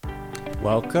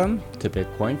Welcome to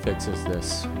Bitcoin Fixes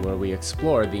This, where we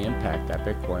explore the impact that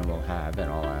Bitcoin will have in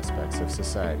all aspects of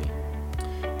society.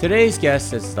 Today's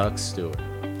guest is Doug Stewart,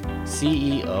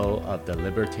 CEO of the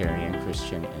Libertarian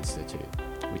Christian Institute.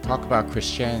 We talk about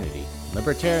Christianity,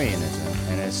 libertarianism,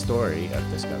 and his story of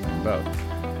discovering both.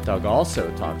 Doug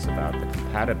also talks about the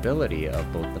compatibility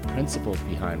of both the principles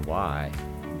behind why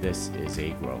this is a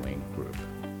growing group.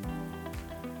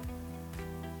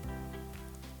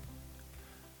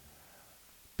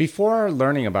 Before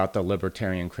learning about the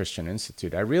Libertarian Christian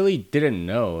Institute, I really didn't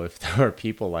know if there were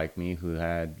people like me who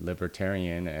had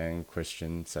libertarian and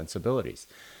Christian sensibilities.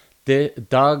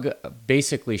 Doug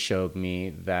basically showed me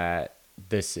that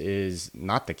this is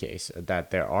not the case,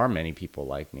 that there are many people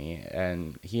like me,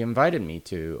 and he invited me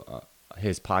to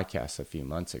his podcast a few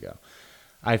months ago.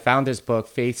 I found his book,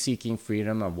 Faith Seeking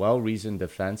Freedom, a well-reasoned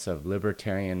defense of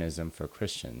libertarianism for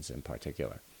Christians in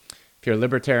particular. If you're a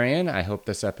libertarian, I hope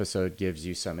this episode gives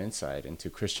you some insight into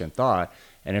Christian thought,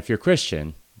 and if you're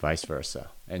Christian, vice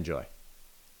versa. Enjoy.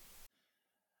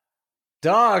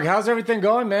 Doug, how's everything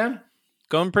going, man?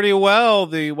 Going pretty well.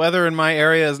 The weather in my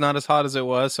area is not as hot as it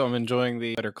was, so I'm enjoying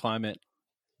the better climate.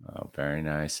 Oh, very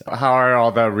nice. How are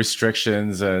all the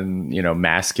restrictions and,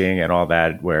 masking and all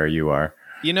that where you are?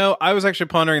 I was actually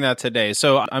pondering that today.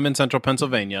 So I'm in central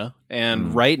Pennsylvania,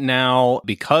 and right now,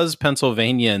 because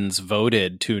Pennsylvanians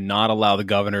voted to not allow the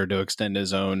governor to extend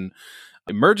his own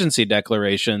emergency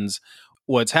declarations,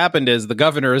 what's happened is the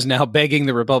governor is now begging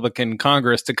the Republican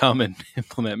Congress to come and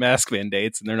implement mask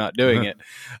mandates, and they're not doing it.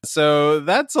 So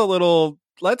that's a little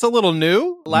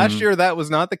new. Last year, that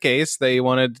was not the case. The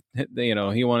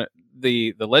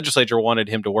legislature wanted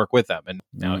him to work with them, and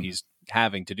now he's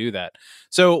having to do that.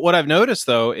 So what I've noticed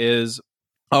though is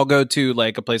I'll go to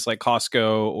like a place like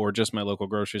Costco or just my local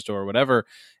grocery store or whatever,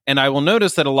 and I will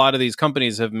notice that a lot of these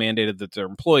companies have mandated that their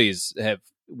employees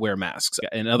wear masks.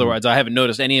 In other words, I haven't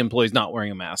noticed any employees not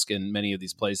wearing a mask in many of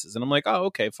these places. And I'm like, oh,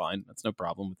 okay, fine. That's no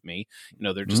problem with me.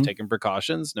 They're just taking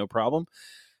precautions, no problem.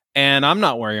 And I'm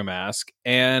not wearing a mask.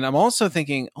 And I'm also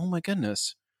thinking, oh my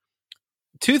goodness,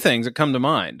 two things that come to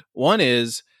mind. One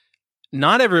is,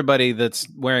 not everybody that's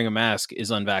wearing a mask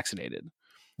is unvaccinated.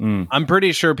 I'm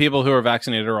pretty sure people who are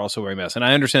vaccinated are also wearing masks. And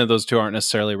I understand that those two aren't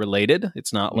necessarily related.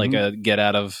 It's not like a get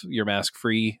out of your mask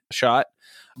free shot.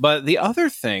 But the other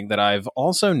thing that I've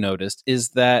also noticed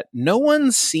is that no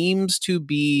one seems to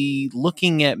be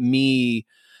looking at me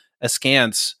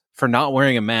askance for not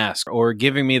wearing a mask or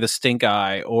giving me the stink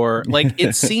eye, or like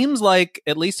it seems like,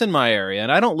 at least in my area,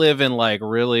 and I don't live in like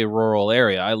really rural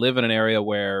area. I live in an area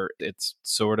where it's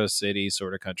sort of city,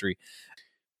 sort of country.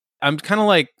 I'm kind of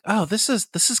like, oh, this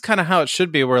is kind of how it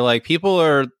should be, where like people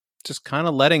are just kind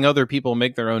of letting other people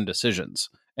make their own decisions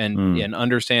and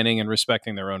understanding and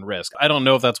respecting their own risk. I don't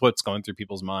know if that's what's going through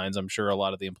people's minds. I'm sure a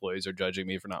lot of the employees are judging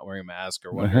me for not wearing a mask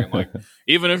or wondering like,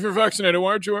 even if you're vaccinated,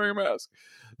 why aren't you wearing a mask?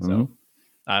 So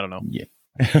I don't know. Yeah.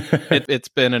 It's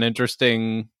been an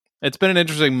interesting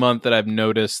month that I've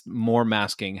noticed more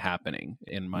masking happening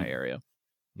in my area.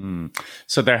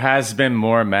 So there has been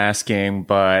more masking,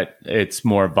 but it's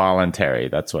more voluntary.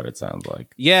 That's what it sounds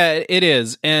like. Yeah, it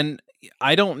is. And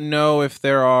I don't know if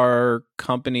there are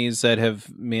companies that have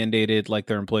mandated like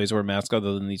their employees wear masks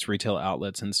other than these retail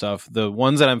outlets and stuff. The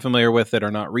ones that I'm familiar with that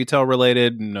are not retail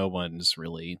related, no one's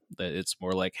really. It's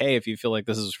more like, hey, if you feel like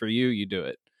this is for you, you do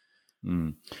it.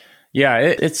 Yeah,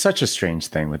 it's such a strange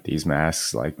thing with these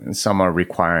masks. Like some are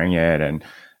requiring it, and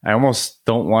I almost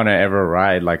don't want to ever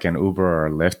ride like an Uber or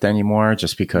a Lyft anymore,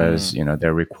 just because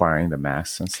they're requiring the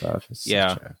masks and stuff. It's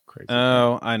such a crazy thing.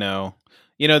 I know.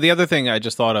 The other thing I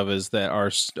just thought of is that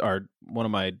our one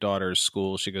of my daughter's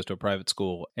schools, she goes to a private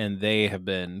school, and they have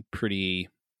been pretty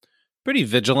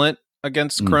vigilant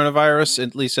against coronavirus,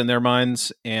 at least in their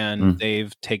minds, and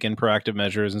they've taken proactive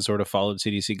measures and sort of followed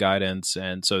CDC guidance.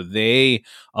 And so they,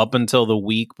 up until the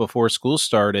week before school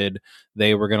started,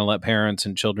 they were going to let parents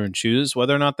and children choose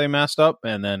whether or not they masked up.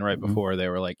 And then right before, they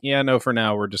were like, yeah, no, for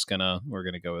now, we're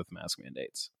going to go with mask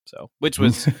mandates. So, which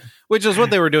is what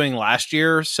they were doing last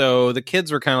year. So the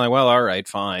kids were kind of like, well, all right,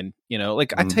 fine.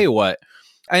 I tell you what,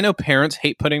 I know parents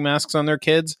hate putting masks on their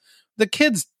kids.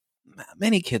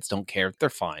 Many kids don't care. They're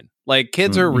fine. Like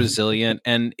kids are resilient,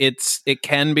 and it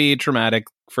can be traumatic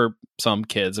for some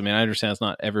kids. I mean, I understand it's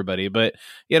not everybody, but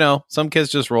some kids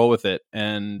just roll with it,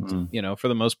 and for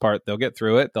the most part, they'll get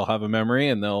through it. They'll have a memory,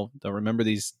 and they'll remember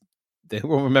these. They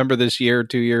will remember this year,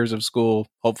 2 years of school,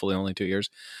 hopefully only 2 years,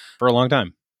 for a long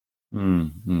time.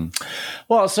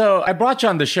 Well, so I brought you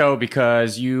on the show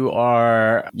because you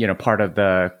are, part of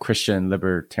the Christian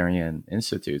Libertarian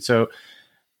Institute. So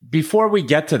before we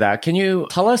get to that, can you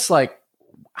tell us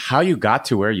how you got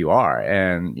to where you are,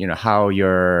 and how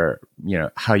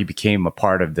how you became a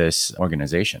part of this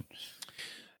organization.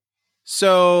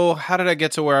 So, how did I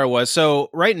get to where I was? So,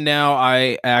 right now,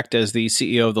 I act as the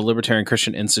CEO of the Libertarian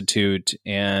Christian Institute,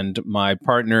 and my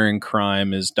partner in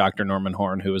crime is Dr. Norman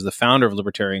Horn, who was the founder of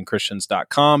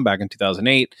libertarianchristians.com back in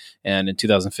 2008. And in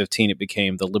 2015, it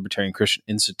became the Libertarian Christian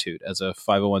Institute as a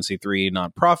 501c3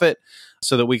 nonprofit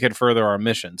so that we could further our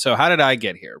mission. So, how did I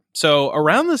get here? So,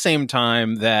 around the same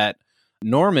time that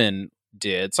Norman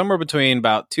did, somewhere between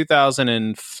about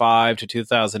 2005 to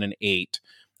 2008,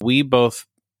 we both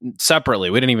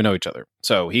separately, we didn't even know each other.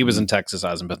 So he was in Texas,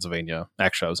 I was in Pennsylvania.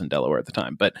 Actually, I was in Delaware at the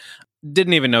time, but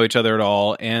didn't even know each other at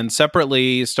all. And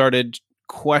separately started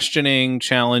questioning,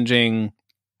 challenging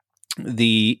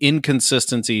the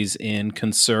inconsistencies in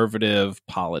conservative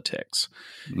politics,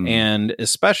 and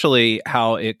especially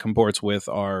how it comports with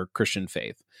our Christian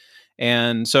faith.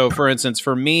 And so, for instance,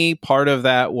 for me, part of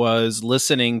that was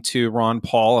listening to Ron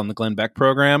Paul on the Glenn Beck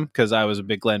program, because I was a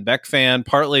big Glenn Beck fan,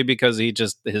 partly because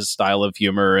his style of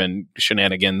humor and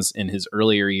shenanigans in his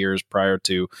earlier years prior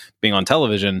to being on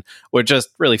television were just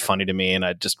really funny to me. And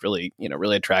I just really,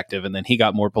 really attractive. And then he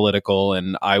got more political,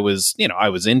 and I was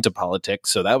into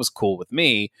politics. So that was cool with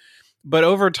me. But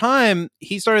over time,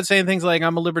 he started saying things like,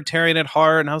 I'm a libertarian at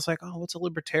heart. And I was like, oh, what's a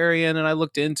libertarian? And I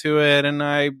looked into it, and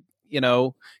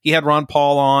he had Ron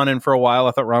Paul on, and for a while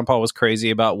I thought Ron Paul was crazy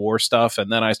about war stuff.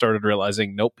 And then I started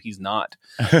realizing, nope, he's not.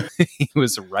 He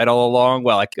was right all along.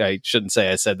 Well, I shouldn't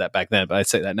say I said that back then, but I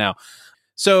say that now.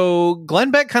 So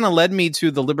Glenn Beck kind of led me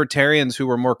to the libertarians who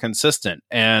were more consistent.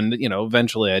 And,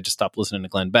 eventually I just stopped listening to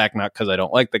Glenn Beck, not because I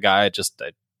don't like the guy. I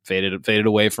faded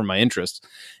away from my interests.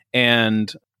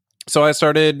 And so I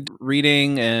started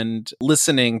reading and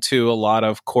listening to a lot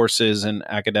of courses and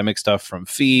academic stuff from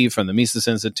FEE, from the Mises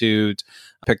Institute.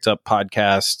 I picked up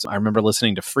podcasts. I remember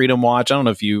listening to Freedom Watch. I don't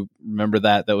know if you remember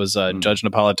that. That was Judge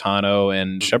Napolitano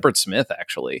and Shepard Smith,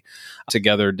 actually,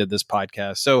 together did this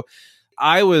podcast. So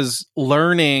I was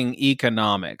learning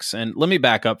economics. And let me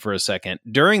back up for a second.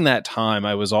 During that time,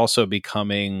 I was also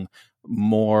becoming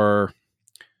more...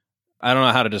 I don't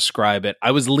know how to describe it. I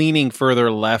was leaning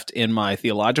further left in my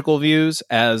theological views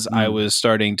as I was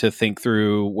starting to think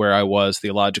through where I was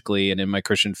theologically and in my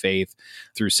Christian faith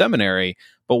through seminary.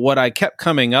 But what I kept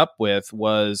coming up with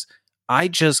was, I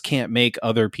just can't make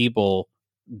other people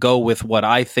go with what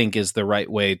I think is the right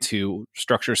way to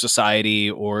structure society,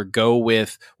 or go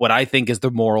with what I think is the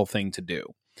moral thing to do.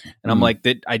 And I'm like,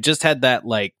 that I just had that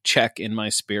like check in my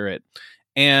spirit.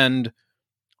 And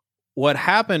what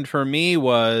happened for me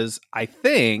was, I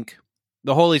think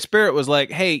the Holy Spirit was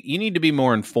like, hey, you need to be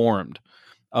more informed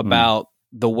about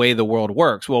the way the world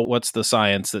works. Well, what's the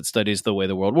science that studies the way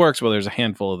the world works? Well, there's a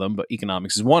handful of them, but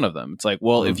economics is one of them. It's like,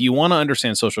 well, if you want to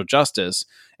understand social justice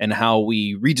and how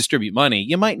we redistribute money,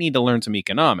 you might need to learn some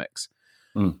economics.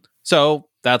 So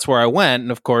that's where I went.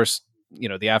 And of course,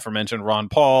 the aforementioned Ron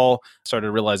Paul,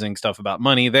 started realizing stuff about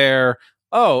money there.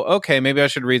 Oh, okay, maybe I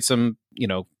should read some,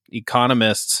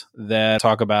 economists that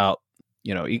talk about,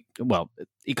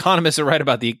 economists that write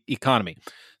about the economy.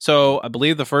 So I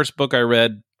believe the first book I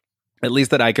read, at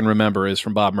least that I can remember, is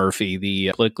from Bob Murphy,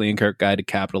 The Politically Incorrect Guide to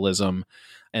Capitalism.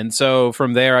 And so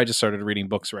from there, I just started reading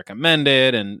books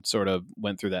recommended and sort of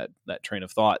went through that train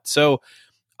of thought. So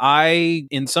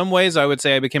in some ways, I would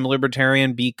say I became a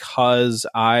libertarian because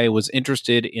I was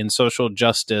interested in social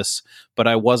justice, but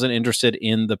I wasn't interested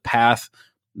in the path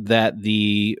that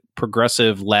the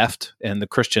progressive left and the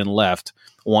Christian left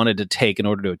wanted to take in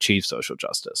order to achieve social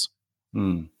justice.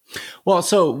 Well,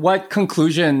 so what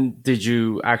conclusion did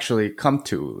you actually come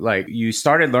to? Like, you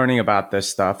started learning about this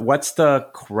stuff. What's the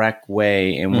correct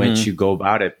way in which you go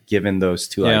about it, given those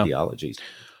two ideologies?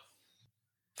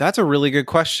 That's a really good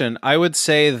question. I would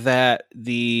say that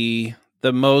the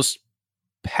most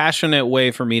passionate way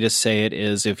for me to say it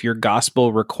is, if your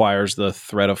gospel requires the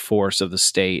threat of force of the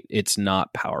state, it's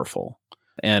not powerful.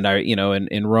 And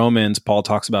in Romans, Paul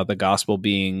talks about the gospel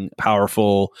being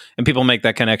powerful, and people make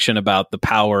that connection about the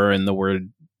power and the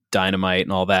word dynamite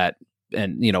and all that.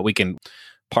 And, we can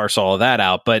parse all of that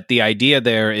out. But the idea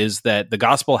there is that the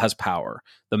gospel has power.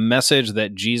 The message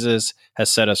that Jesus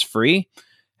has set us free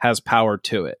has power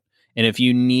to it. And if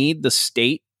you need the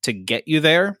state to get you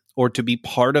there, or to be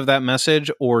part of that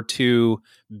message, or to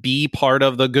be part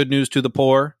of the good news to the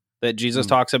poor that Jesus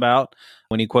talks about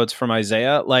when he quotes from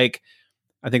Isaiah, like,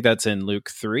 I think that's in Luke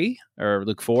 3 or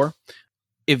Luke 4.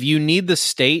 If you need the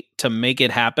state to make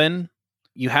it happen,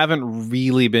 you're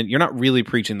not really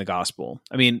preaching the gospel.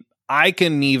 I mean, I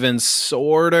can even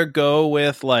sort of go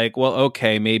with like, well,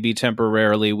 okay, maybe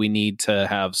temporarily we need to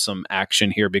have some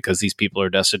action here because these people are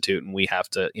destitute and we have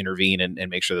to intervene and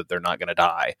make sure that they're not going to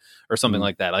die or something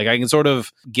like that. Like I can sort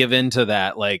of give into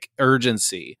that like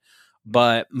urgency.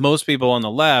 But most people on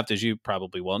the left, as you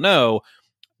probably well know,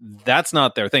 that's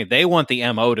not their thing. They want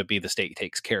the MO to be the state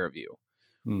takes care of you.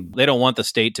 They don't want the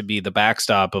state to be the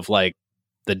backstop of like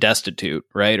the destitute,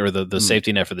 right? Or the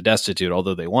safety net for the destitute,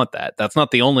 although they want that. That's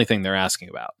not the only thing they're asking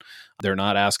about. They're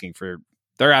asking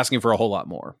for a whole lot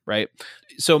more, right?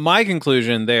 So my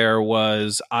conclusion there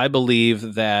was, I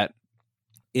believe that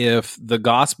if the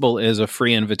gospel is a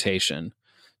free invitation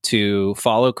to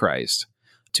follow Christ,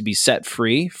 to be set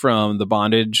free from the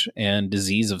bondage and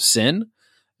disease of sin,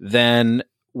 then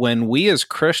when we as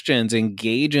Christians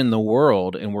engage in the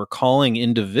world and we're calling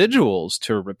individuals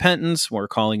to repentance, we're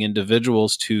calling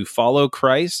individuals to follow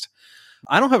Christ,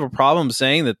 I don't have a problem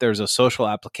saying that there's a social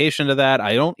application to that.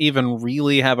 I don't even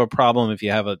really have a problem if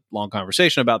you have a long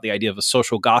conversation about the idea of a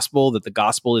social gospel, that the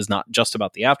gospel is not just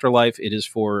about the afterlife. It is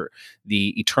for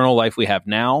the eternal life we have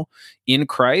now in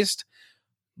Christ.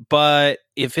 But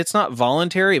if it's not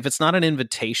voluntary, if it's not an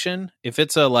invitation, if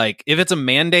it's a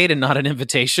mandate and not an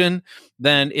invitation,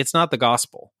 then it's not the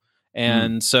gospel.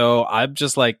 And so I'm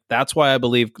just like, that's why I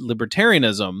believe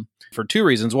libertarianism, for two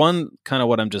reasons. One, kind of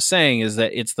what I'm just saying, is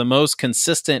that it's the most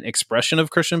consistent expression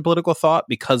of Christian political thought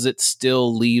because it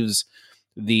still leaves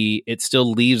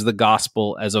the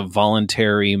gospel as a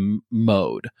voluntary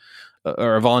mode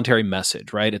or a voluntary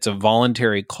message, right? It's a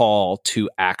voluntary call to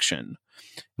action.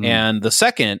 And the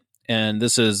second, and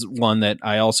this is one that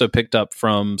I also picked up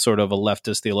from sort of a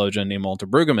leftist theologian named Walter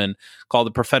Brueggemann, called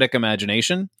the prophetic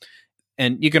imagination.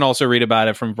 And you can also read about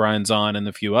it from Brian Zahn and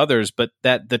a few others, but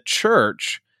that the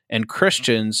church and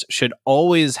Christians should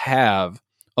always have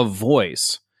a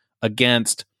voice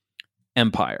against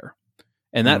empire.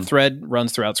 And that thread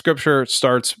runs throughout Scripture,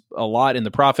 starts a lot in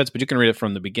the prophets, but you can read it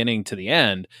from the beginning to the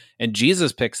end. And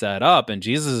Jesus picks that up, and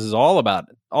Jesus is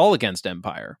all against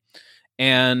empire.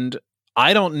 And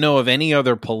I don't know of any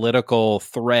other political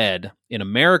thread in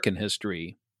American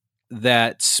history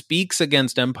that speaks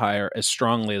against empire as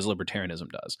strongly as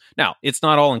libertarianism does. Now, it's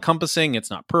not all encompassing,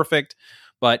 it's not perfect,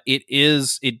 but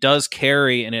it does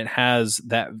carry, and it has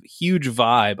that huge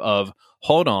vibe of,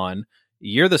 hold on,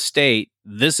 you're the state,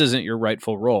 this isn't your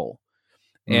rightful role.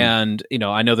 And,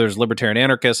 I know there's libertarian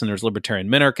anarchists and there's libertarian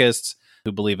minarchists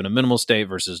who believe in a minimal state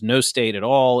versus no state at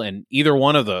all. And either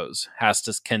one of those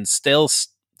can still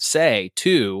say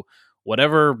to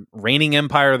whatever reigning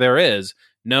empire there is,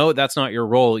 no, that's not your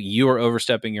role. You are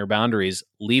overstepping your boundaries.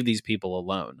 Leave these people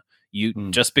alone.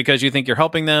 Just because you think you're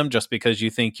helping them, just because you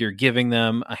think you're giving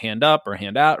them a hand up or a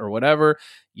hand out or whatever,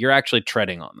 you're actually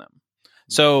treading on them.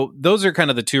 So those are kind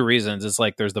of the two reasons. It's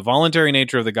like there's the voluntary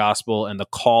nature of the gospel and the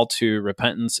call to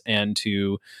repentance and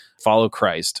to follow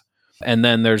Christ. And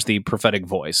then there's the prophetic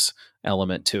voice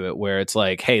element to it, where it's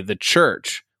like, hey, the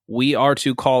church, we are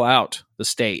to call out the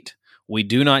state. We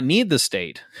do not need the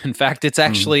state. In fact, it's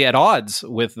actually at odds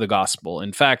with the gospel.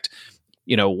 In fact,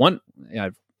 I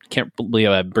can't believe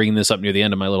I'm bringing this up near the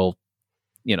end of my little,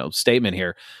 statement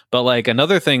here. But like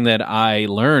another thing that I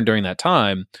learned during that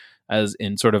time, as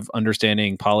in sort of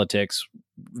understanding politics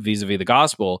vis-a-vis the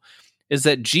gospel, is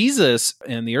that Jesus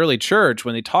and the early church,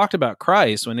 when they talked about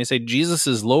Christ, when they say Jesus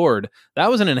is Lord, that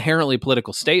was an inherently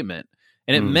political statement.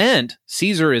 And it meant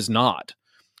Caesar is not.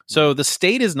 So the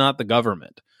state is not the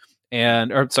government.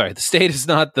 The state is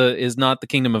not the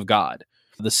kingdom of God.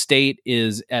 The state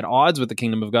is at odds with the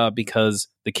kingdom of God because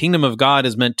the kingdom of God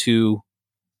is meant to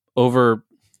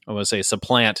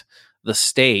supplant the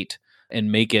state and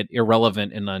make it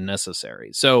irrelevant and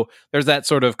unnecessary. So there's that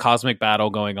sort of cosmic battle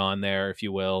going on there, if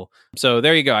you will. So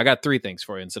there you go. I got 3 things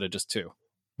for you instead of just 2.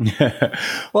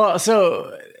 Well,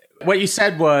 so what you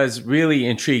said was really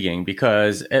intriguing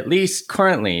because at least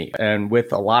currently, and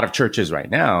with a lot of churches right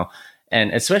now,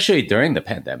 and especially during the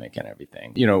pandemic and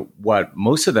everything, what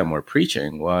most of them were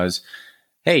preaching was,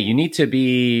 hey, you need to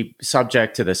be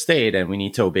subject to the state and we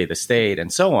need to obey the state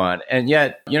and so on. And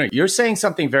yet, you're saying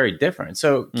something very different.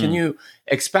 So can you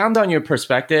expound on your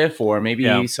perspective for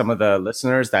maybe some of the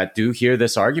listeners that do hear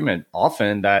this argument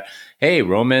often that, hey,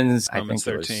 Romans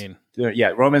 13.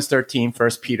 Romans 13, 1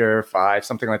 Peter 5,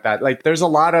 something like that. Like there's a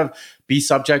lot of be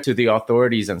subject to the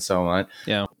authorities and so on.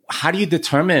 Yeah. How do you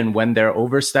determine when they're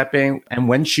overstepping and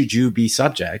when should you be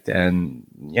subject and,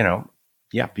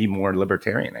 be more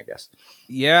libertarian, I guess?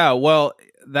 Yeah, well,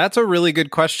 That's a really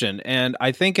good question. And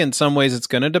I think in some ways it's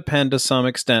going to depend to some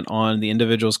extent on the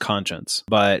individual's conscience.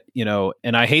 But,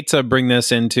 and I hate to bring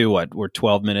this into we're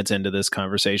 12 minutes into this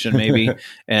conversation, maybe,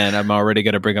 and I'm already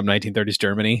going to bring up 1930s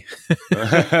Germany.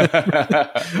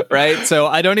 Right? So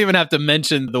I don't even have to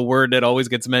mention the word that always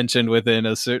gets mentioned within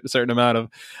a certain amount of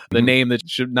the name that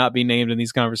should not be named in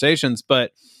these conversations.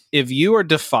 But if you are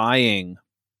defying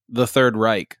the Third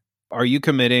Reich, are you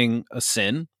committing a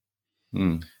sin?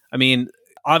 I mean,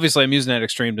 obviously, I'm using that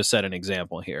extreme to set an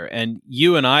example here. And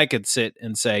you and I could sit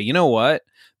and say, you know what?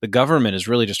 The government is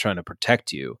really just trying to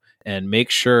protect you and make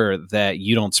sure that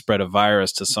you don't spread a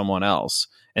virus to someone else.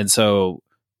 And so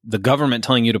the government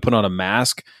telling you to put on a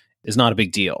mask is not a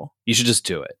big deal. You should just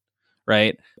do it.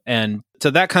 Right. And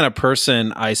to that kind of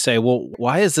person, I say, well,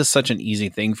 why is this such an easy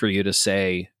thing for you to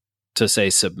say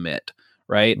submit?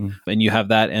 Right. And you have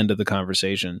that end of the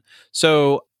conversation.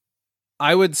 So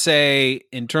I would say,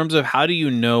 in terms of how do you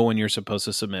know when you're supposed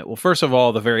to submit? Well, first of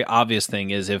all, the very obvious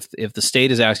thing is if the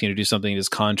state is asking you to do something that is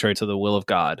contrary to the will of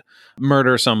God,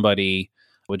 murder somebody,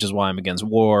 which is why I'm against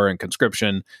war and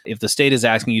conscription. If the state is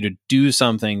asking you to do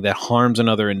something that harms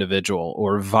another individual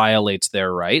or violates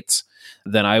their rights,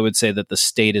 then I would say that the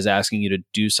state is asking you to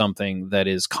do something that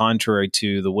is contrary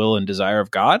to the will and desire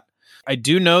of God. I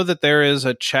do know that there is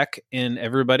a check in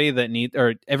everybody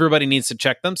everybody needs to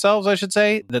check themselves, I should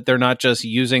say, that they're not just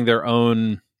using their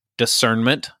own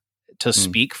discernment to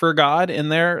speak for God in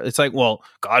there. It's like, well,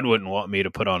 God wouldn't want me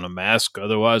to put on a mask,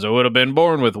 otherwise I would have been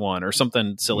born with one, or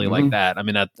something silly like that. I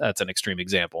mean, that's an extreme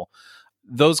example.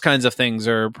 Those kinds of things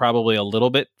are probably a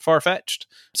little bit far-fetched.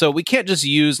 So we can't just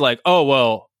use like, oh,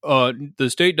 well, the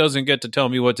state doesn't get to tell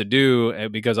me what to do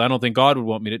because I don't think God would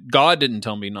want me to. God didn't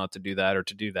tell me not to do that or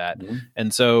to do that.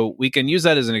 And so we can use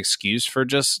that as an excuse for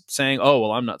just saying, oh,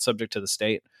 well, I'm not subject to the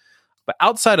state. But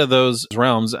outside of those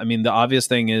realms, I mean, the obvious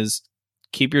thing is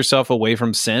keep yourself away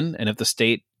from sin. And if the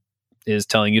state is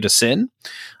telling you to sin,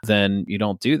 then you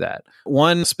don't do that.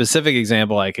 One specific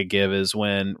example I could give is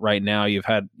when right now you've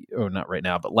had, or not right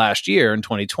now, but last year in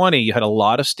 2020, you had a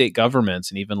lot of state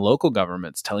governments and even local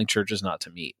governments telling churches not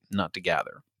to meet, not to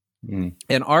gather.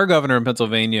 And our governor in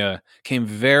Pennsylvania came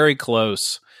very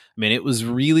close. I mean, it was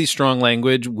really strong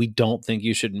language. We don't think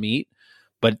you should meet,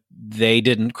 but they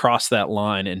didn't cross that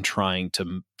line in trying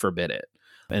to forbid it.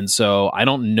 And so I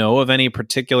don't know of any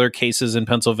particular cases in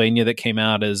Pennsylvania that came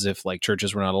out as if like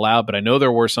churches were not allowed, but I know there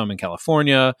were some in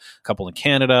California, a couple in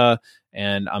Canada,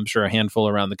 and I'm sure a handful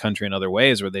around the country in other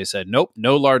ways where they said, nope,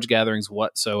 no large gatherings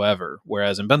whatsoever.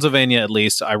 Whereas in Pennsylvania, at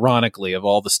least, ironically, of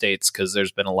all the states, because there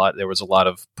was a lot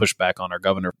of pushback on our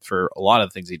governor for a lot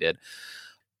of things he did.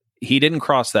 He didn't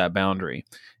cross that boundary.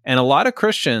 And a lot of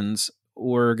Christians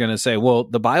were going to say, well,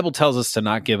 the Bible tells us to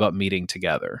not give up meeting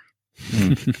together.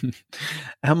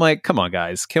 I'm like, come on,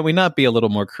 guys, can we not be a little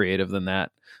more creative than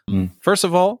that? First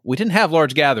of all, we didn't have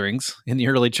large gatherings in the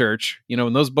early church. You know,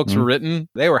 when those books were written,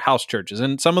 they were house churches,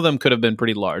 and some of them could have been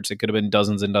pretty large. They could have been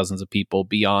dozens and dozens of people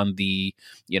beyond the,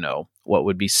 what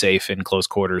would be safe in close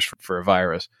quarters for a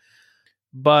virus.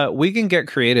 But we can get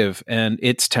creative, and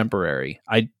it's temporary.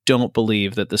 I don't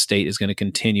believe that the state is going to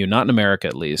continue, not in America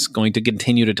at least, going to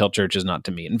continue to tell churches not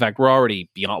to meet. In fact, we're already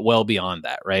well beyond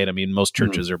that, right? I mean, most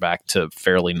churches are back to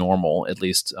fairly normal, at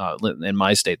least in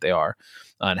my state they are,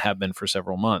 and have been for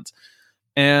several months.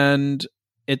 And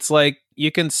it's like,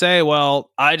 you can say,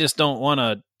 well, I just don't want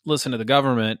to listen to the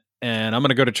government, and I'm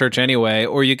going to go to church anyway.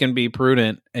 Or you can be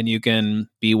prudent, and you can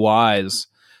be wise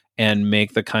and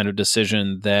make the kind of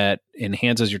decision that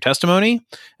enhances your testimony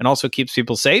and also keeps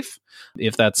people safe,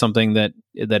 if that's something that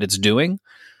it's doing.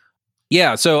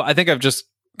 Yeah, so I think I've just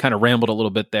kind of rambled a little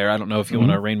bit there. I don't know if you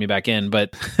want to rein me back in,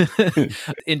 but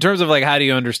in terms of like, how do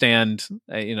you understand,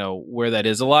 where that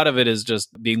is? A lot of it is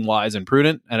just being wise and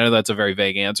prudent. I know that's a very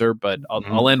vague answer, but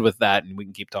I'll end with that and we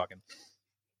can keep talking.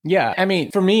 Yeah, I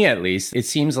mean, for me at least, it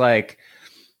seems like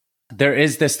there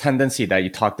is this tendency that you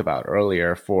talked about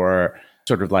earlier for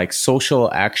sort of like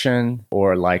social action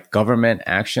or like government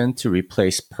action to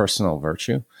replace personal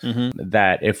virtue.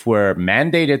 That if we're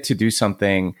mandated to do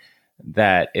something,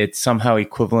 that it's somehow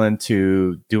equivalent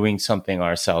to doing something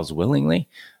ourselves willingly.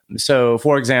 So,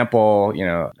 for example,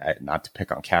 not to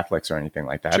pick on Catholics or anything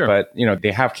like that, but,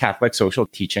 they have Catholic social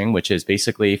teaching, which is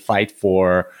basically fight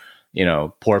for,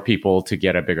 poor people to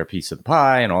get a bigger piece of the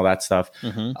pie and all that stuff.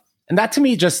 And that to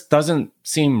me just doesn't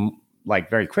seem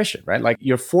like very Christian, right? Like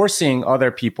you're forcing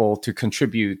other people to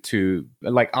contribute to,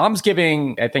 like,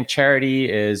 almsgiving. I think charity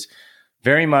is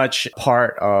very much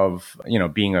part of,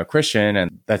 being a Christian,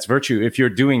 and that's virtue if you're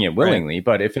doing it willingly. Right.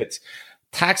 But if it's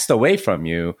taxed away from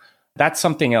you, that's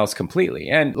something else completely.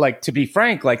 And like, to be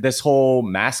frank, like this whole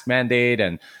mask mandate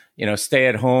and, stay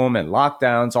at home and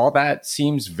lockdowns, all that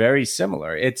seems very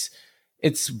similar. It's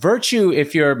virtue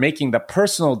if you're making the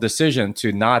personal decision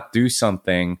to not do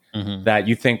something that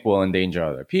you think will endanger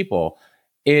other people.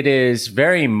 It is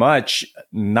very much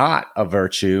not a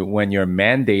virtue when you're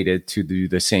mandated to do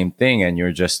the same thing and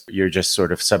you're just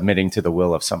sort of submitting to the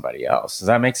will of somebody else. Does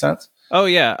that make sense? Oh,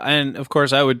 yeah. And of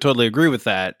course, I would totally agree with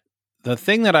that. The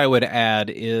thing that I would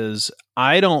add is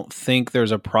I don't think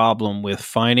there's a problem with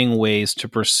finding ways to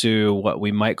pursue what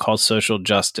we might call social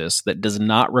justice that does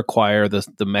not require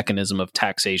the mechanism of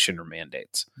taxation or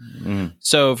mandates.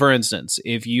 So, for instance,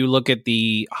 if you look at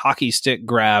the hockey stick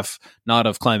graph, not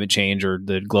of climate change or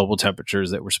the global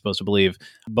temperatures that we're supposed to believe,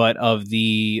 but of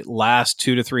the last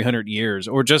 200 to 300 years,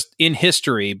 or just in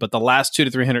history, but the last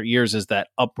 200 to 300 years is that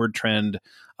upward trend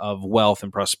of wealth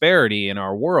and prosperity in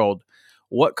our world.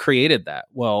 What created that?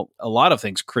 Well, a lot of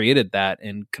things created that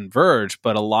and converged,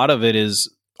 but a lot of it is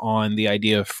on the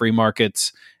idea of free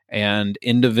markets and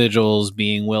individuals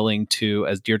being willing to,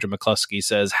 as Deirdre McCluskey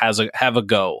says, have a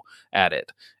go at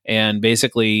it and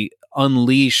basically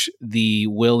unleash the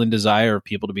will and desire of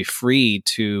people to be free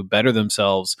to better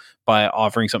themselves by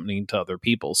offering something to other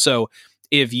people. So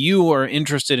if you are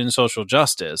interested in social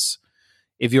justice,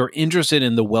 if you're interested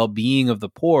in the well-being of the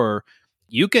poor,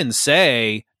 you can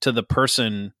say to the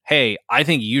person, hey, I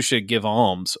think you should give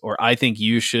alms, or I think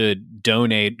you should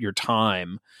donate your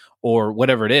time, or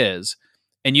whatever it is.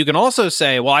 And you can also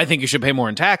say, well, I think you should pay more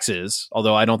in taxes,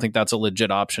 although I don't think that's a legit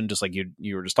option, just like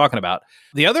you were just talking about.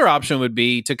 The other option would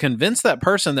be to convince that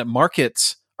person that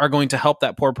markets are going to help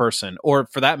that poor person, or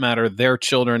for that matter, their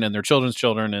children and their children's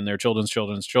children and their children's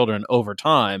children's children over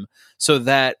time, so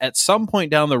that at some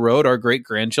point down the road, our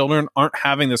great-grandchildren aren't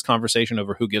having this conversation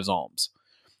over who gives alms.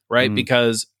 Right?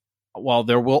 Because while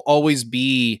there will always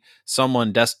be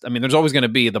someone, there's always going to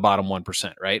be the bottom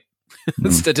 1%, right?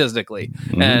 Statistically.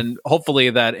 And hopefully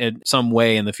that in some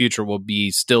way in the future will be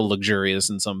still luxurious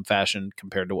in some fashion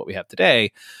compared to what we have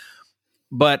today.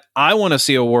 But I want to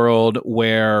see a world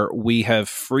where we have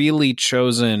freely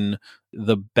chosen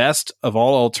the best of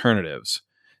all alternatives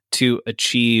to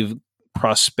achieve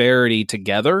prosperity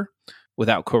together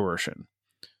without coercion.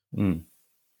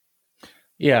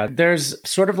 Yeah, there's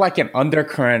sort of like an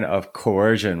undercurrent of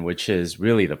coercion, which is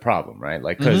really the problem, right?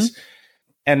 Like,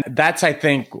 and that's, I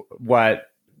think, what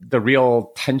the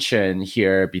real tension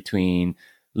here between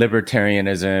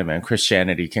libertarianism and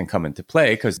Christianity can come into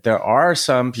play, because there are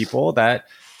some people that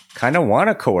kind of want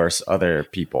to coerce other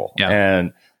people. Yeah.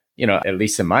 And, at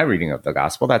least in my reading of the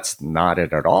gospel, that's not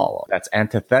it at all. That's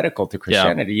antithetical to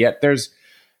Christianity. Yeah. Yet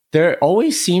there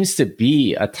always seems to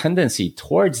be a tendency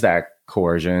towards that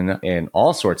coercion in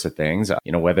all sorts of things,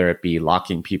 whether it be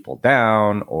locking people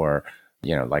down or,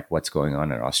 like what's going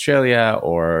on in Australia,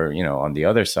 or, on the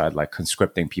other side, like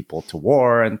conscripting people to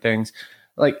war and things.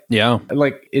 Like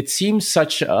it seems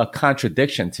such a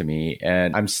contradiction to me.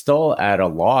 And I'm still at a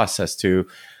loss as to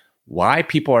why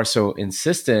people are so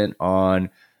insistent on,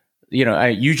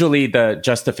 usually the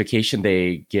justification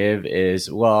they give is,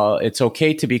 well, it's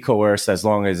okay to be coerced as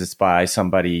long as it's by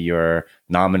somebody you're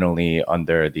nominally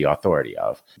under the authority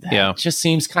of. That just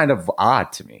seems kind of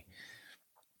odd to me.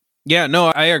 Yeah, no,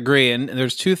 I agree. And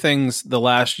there's two things the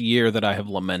last year that I have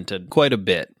lamented quite a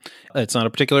bit. It's not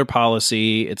a particular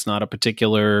policy. It's not a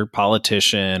particular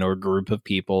politician or group of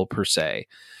people per se,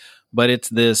 but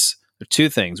it's two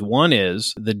things. One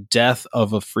is the death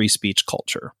of a free speech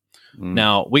culture.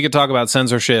 Now, we could talk about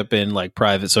censorship and like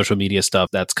private social media stuff.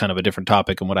 That's kind of a different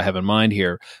topic and what I have in mind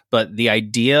here. But the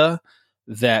idea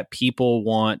that people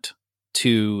want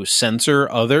to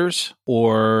censor others,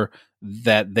 or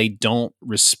that they don't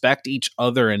respect each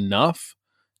other enough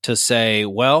to say,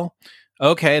 well,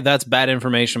 okay, that's bad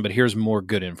information, but here's more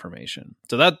good information.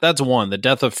 So that's one, the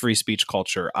death of free speech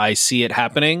culture. I see it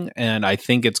happening, and I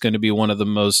think it's going to be one of the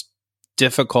most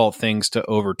difficult things to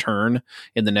overturn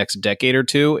in the next decade or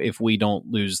two if we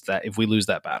lose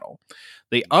that battle.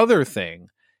 The other thing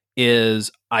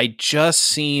is I just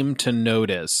seem to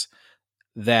notice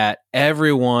that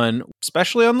everyone,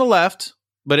 especially on the left,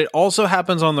 but it also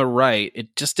happens on the right.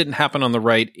 It just didn't happen on the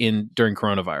right during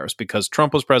coronavirus because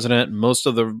Trump was president. Most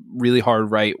of the really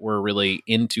hard right were really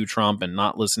into Trump and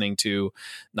not listening to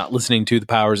the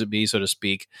powers that be, so to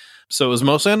speak. So it was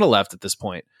mostly on the left at this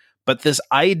point. But this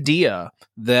idea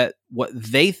that what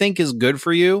they think is good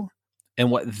for you and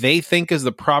what they think is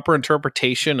the proper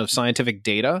interpretation of scientific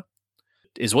data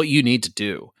is what you need to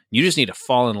do. You just need to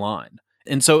fall in line.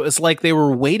 And so it's like they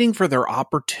were waiting for their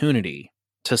opportunity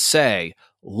to say,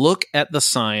 look at the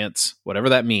science, whatever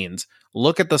that means.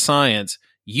 Look at the science.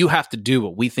 You have to do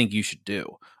what we think you should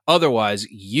do. Otherwise,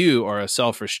 you are a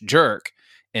selfish jerk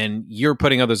and you're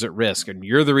putting others at risk, and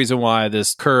you're the reason why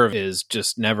this curve is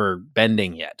just never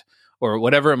bending yet, or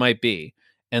whatever it might be.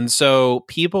 And so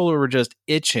people were just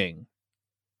itching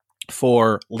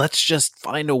for, let's just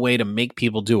find a way to make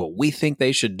people do what we think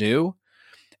they should do.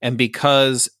 And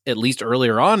because at least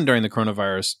earlier on during the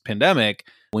coronavirus pandemic,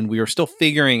 when we were still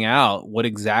figuring out what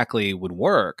exactly would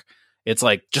work, it's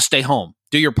like, just stay home,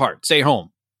 do your part, stay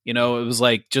home. It was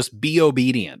like, just be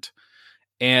obedient.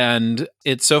 And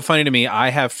it's so funny to me. I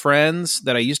have friends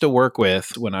that I used to work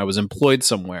with when I was employed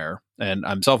somewhere, and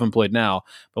I'm self-employed now.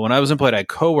 But when I was employed, I had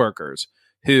coworkers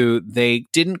who they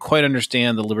didn't quite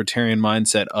understand the libertarian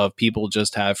mindset of people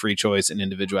just have free choice and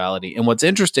individuality. And what's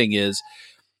interesting is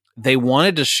they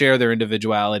wanted to share their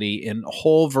individuality in a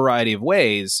whole variety of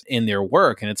ways in their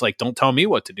work. And it's like, don't tell me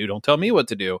what to do. Don't tell me what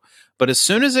to do. But as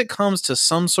soon as it comes to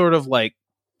some sort of like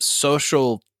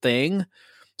social thing,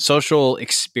 social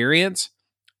experience,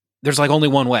 there's like only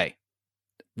one way.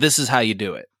 This is how you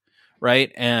do it.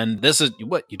 Right. And this is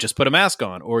what you just put a mask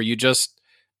on, or you just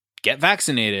get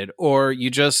vaccinated, or you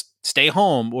just stay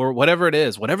home, or whatever it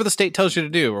is, whatever the state tells you to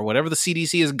do, or whatever the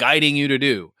CDC is guiding you to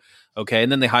do. Okay.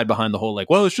 And then they hide behind the whole like,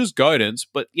 well, it's just guidance.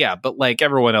 But yeah, but like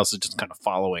everyone else is just kind of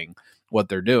following what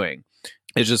they're doing.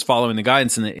 It's just following the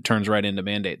guidance, and it turns right into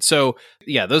mandate. So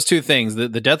yeah, those two things, the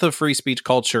death of free speech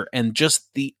culture and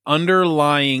just the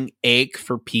underlying ache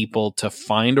for people to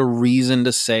find a reason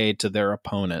to say to their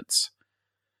opponents,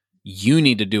 you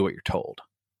need to do what you're told.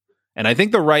 And I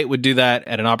think the right would do that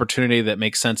at an opportunity that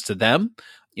makes sense to them.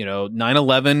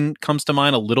 9/11 comes to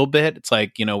mind a little bit. It's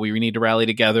like, we need to rally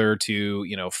together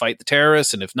to, fight the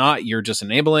terrorists. And if not, you're just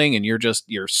enabling, and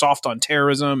you're soft on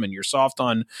terrorism, and you're soft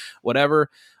on whatever.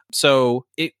 So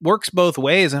it works both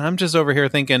ways. And I'm just over here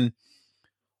thinking,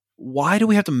 why do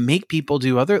we have to make people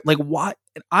do why?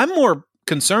 I'm more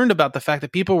concerned about the fact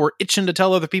that people were itching to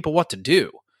tell other people what to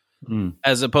do,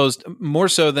 as opposed more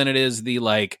so than it is the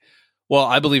like, well,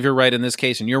 I believe you're right in this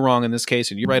case, and you're wrong in this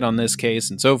case, and you're right on this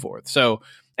case, and so forth. So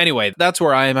anyway, that's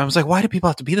where I am. I was like, why do people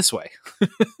have to be this way?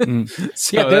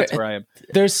 So that's where I am.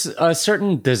 There's a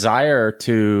certain desire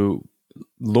to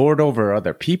lord over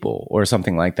other people or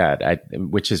something like that,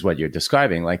 which is what you're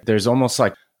describing. Like there's almost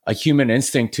like a human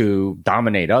instinct to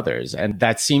dominate others. And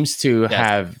that seems to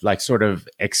have like sort of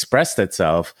expressed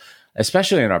itself,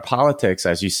 especially in our politics,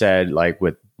 as you said, like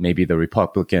with maybe the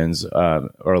Republicans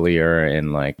earlier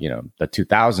in like, the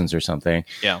 2000s or something.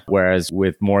 Yeah. Whereas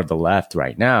with more of the left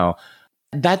right now,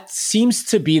 that seems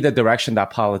to be the direction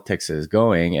that politics is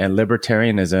going. And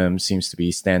libertarianism seems to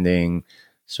be standing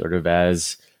sort of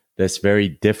as this very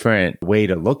different way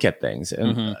to look at things.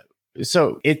 And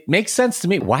so it makes sense to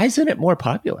me. Why isn't it more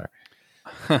popular?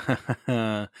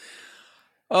 Oh,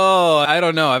 I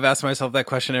don't know. I've asked myself that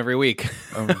question every week.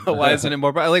 Why isn't it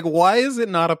more like? Why is it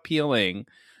not appealing?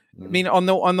 I mean, on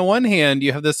the one hand,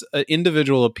 you have this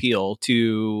individual appeal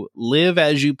to live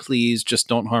as you please, just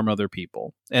don't harm other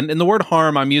people. And in the word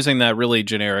harm, I'm using that really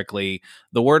generically.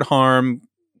 The word harm,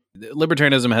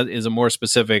 libertarianism is a more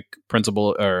specific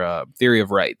principle or theory of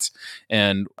rights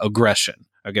and aggression.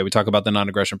 Okay, we talk about the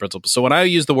non-aggression principle. So when I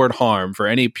use the word harm, for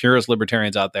any purist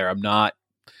libertarians out there,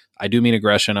 I do mean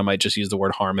aggression. I might just use the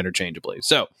word harm interchangeably.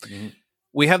 So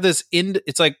we have this,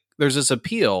 it's like there's this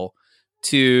appeal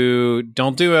to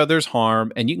don't do others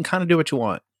harm, and you can kind of do what you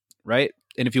want, right?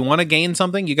 And if you want to gain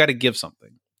something, you got to give something.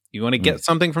 You want to get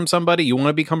something from somebody, you want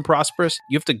to become prosperous,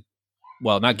 you have to,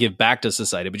 well, not give back to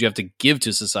society, but you have to give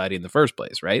to society in the first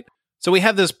place, right? So we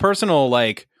have this personal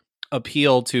like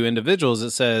appeal to individuals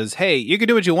that says, hey, you can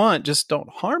do what you want, just don't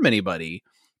harm anybody.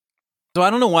 So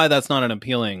I don't know why that's not an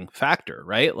appealing factor,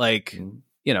 right? Like,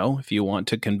 if you want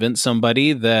to convince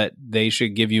somebody that they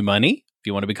should give you money, if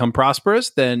you want to become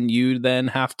prosperous, then you then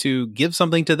have to give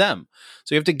something to them.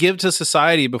 So you have to give to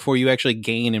society before you actually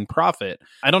gain and profit.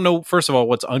 I don't know, first of all,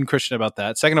 what's unchristian about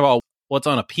that. Second of all, what's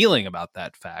unappealing about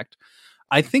that fact.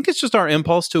 I think it's just our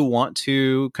impulse to want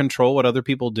to control what other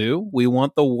people do. We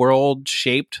want the world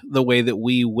shaped the way that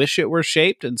we wish it were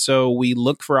shaped. And so we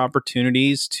look for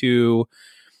opportunities to,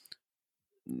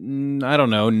 I don't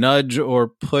know, nudge or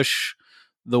push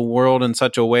the world in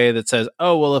such a way that says,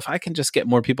 oh, well, if I can just get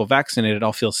more people vaccinated,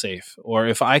 I'll feel safe. Or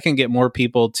if I can get more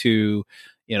people to,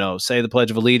 say the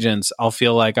Pledge of Allegiance, I'll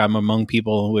feel like I'm among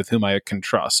people with whom I can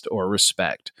trust or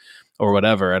respect or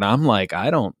whatever. And I'm like,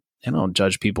 I don't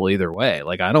judge people either way.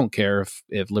 Like, I don't care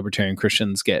if libertarian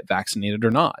Christians get vaccinated or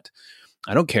not.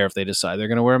 I don't care if they decide they're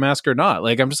going to wear a mask or not.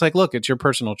 Like, I'm just like, look, it's your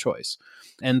personal choice.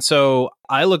 And so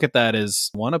I look at that as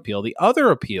one appeal. The other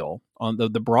appeal on the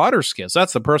broader scale, so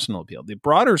that's the personal appeal. The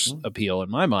broader appeal in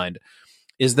my mind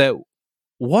is that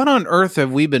what on earth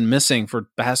have we been missing for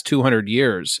the past 200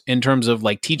 years in terms of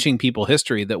like teaching people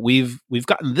history that we've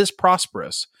gotten this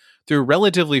prosperous through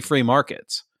relatively free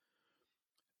markets?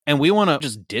 And we want to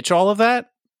just ditch all of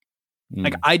that?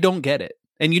 Like, I don't get it.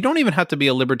 And you don't even have to be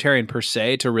a libertarian per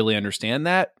se to really understand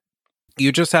that.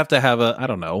 You just have to have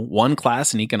one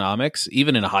class in economics,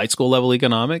 even in a high school level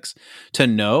economics, to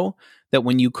know that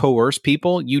when you coerce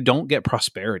people, you don't get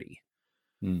prosperity.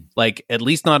 Like, at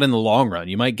least not in the long run.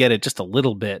 You might get it just a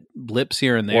little bit, blips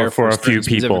here and there, or for a few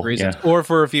people, or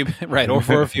for a few, right? Or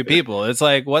for a few people. It's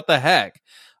like, what the heck?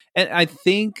 And I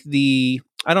think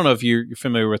I don't know if you're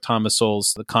familiar with Thomas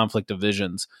Sowell's The Conflict of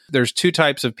Visions. There's two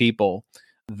types of people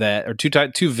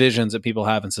two visions that people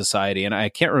have in society, and I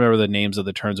can't remember the names of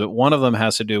the terms, but one of them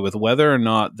has to do with whether or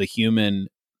not the human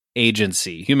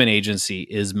agency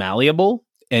is malleable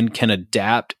and can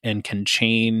adapt and can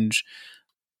change,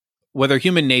 whether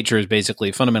human nature is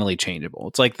basically fundamentally changeable.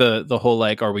 It's like the whole,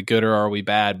 like, are we good or are we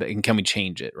bad, and can we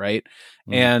change it, right?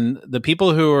 And the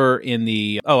people who are in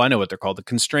I know what they're called, the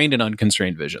constrained and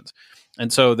unconstrained visions.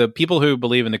 And so the people who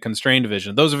believe in the constrained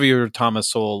vision, those of you who are Thomas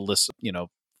Sowell,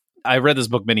 I read this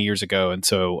book many years ago, and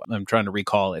so I'm trying to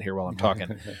recall it here while I'm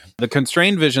talking. The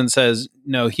constrained vision says,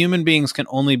 no, human beings can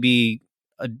only be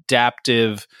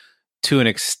adaptive to an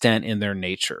extent in their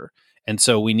nature. And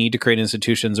so we need to create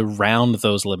institutions around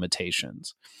those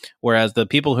limitations. Whereas the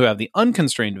people who have the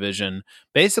unconstrained vision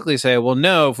basically say, well,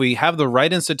 no, if we have the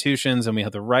right institutions and we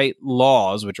have the right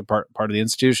laws, which are part of the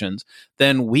institutions,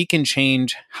 then we can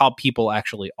change how people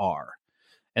actually are.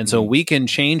 And so we can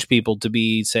change people to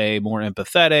be, say, more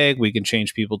empathetic. We can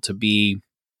change people to be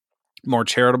more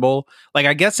charitable. Like,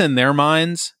 I guess in their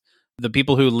minds, the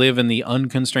people who live in the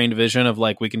unconstrained vision of,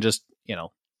 like, we can just,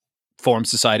 form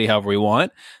society however we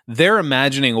want, they're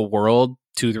imagining a world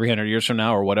 200-300 years from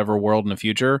now, or whatever world in the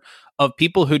future, of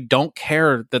people who don't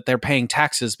care that they're paying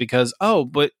taxes because,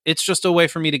 but it's just a way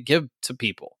for me to give to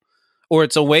people, or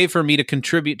it's a way for me to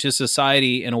contribute to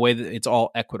society in a way that it's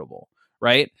all equitable.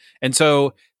 Right. And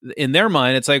so in their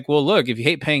mind, it's like, well, look, if you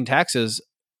hate paying taxes,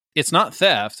 it's not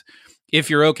theft if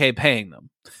you're okay paying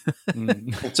them.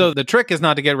 So the trick is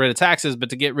not to get rid of taxes, but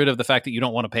to get rid of the fact that you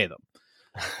don't want to pay them.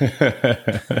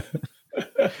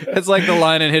 It's like the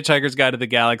line in Hitchhiker's Guide to the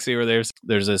Galaxy, where there's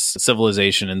this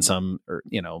civilization in some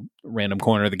random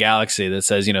corner of the galaxy that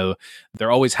says, they're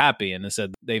always happy. And it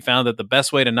said they found that the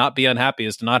best way to not be unhappy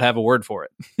is to not have a word for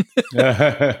it.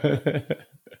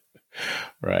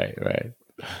 Right.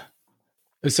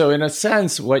 So in a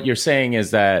sense, what you're saying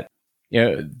is that,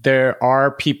 there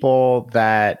are people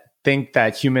that think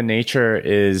that human nature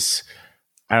is,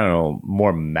 I don't know,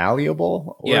 more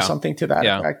malleable or something to that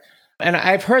effect. And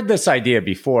I've heard this idea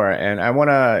before, and I want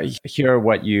to hear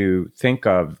what you think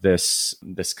of this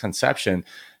conception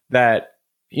that,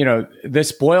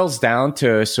 this boils down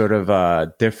to sort of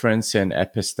a difference in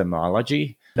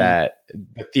epistemology, that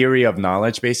the theory of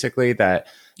knowledge, basically, that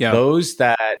those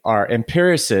that are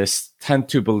empiricists tend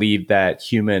to believe that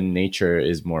human nature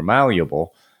is more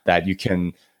malleable, that you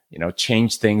can,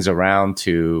 change things around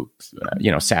to,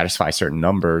 satisfy certain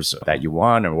numbers that you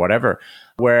want or whatever.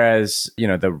 Whereas,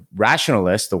 the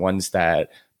rationalists, the ones that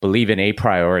believe in a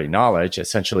priori knowledge,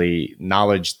 essentially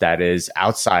knowledge that is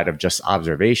outside of just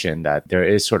observation, that there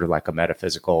is sort of like a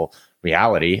metaphysical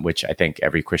reality, which I think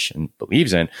every Christian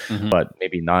believes in, but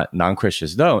maybe not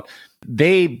non-Christians don't.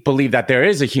 They believe that there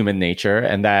is a human nature,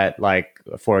 and that, like,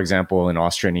 for example, in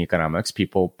Austrian economics,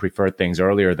 people prefer things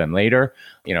earlier than later.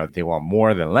 They want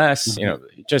more than less,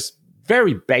 just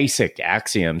very basic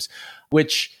axioms,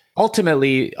 which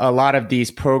ultimately a lot of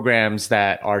these programs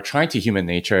that are trying to human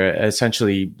nature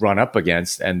essentially run up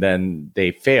against, and then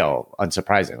they fail,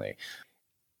 unsurprisingly.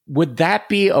 Would that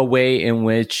be a way in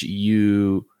which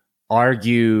you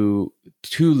argue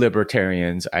to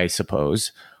libertarians, I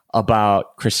suppose,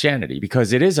 about Christianity?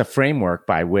 Because it is a framework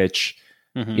by which,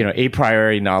 a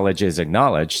priori knowledge is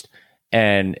acknowledged,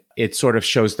 and it sort of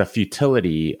shows the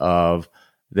futility of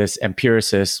this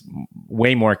empiricist,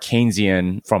 way more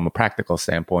Keynesian from a practical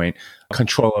standpoint,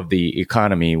 control of the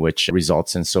economy, which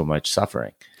results in so much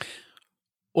suffering.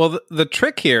 Well, the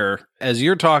trick here, as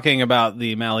you're talking about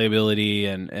the malleability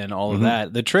and all of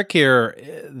that, the trick here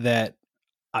that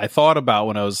I thought about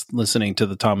when I was listening to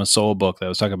the Thomas Sowell book that I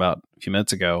was talking about a few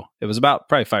minutes ago, it was about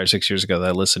probably 5 or 6 years ago that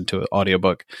I listened to an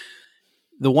audiobook.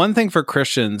 The one thing for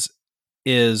Christians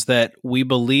is that we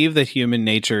believe that human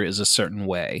nature is a certain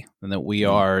way, and that we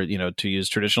are, to use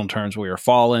traditional terms, we are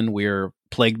fallen, we are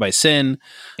plagued by sin,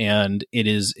 and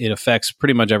it affects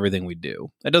pretty much everything we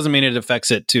do. That doesn't mean it affects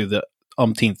it to the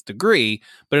umpteenth degree,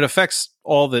 but it affects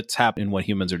all that's happening, what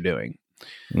humans are doing.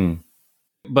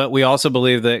 But we also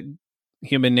believe that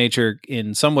human nature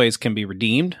in some ways can be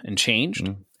redeemed and changed.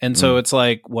 And so it's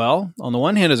like, well, on the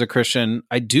one hand, as a Christian,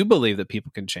 I do believe that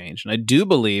people can change. And I do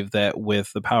believe that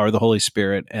with the power of the Holy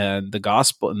Spirit and the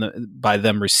gospel, and by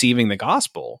them receiving the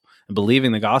gospel and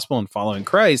believing the gospel and following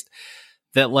Christ,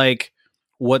 that like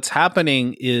what's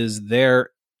happening is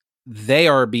they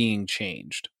are being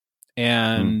changed.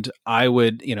 And I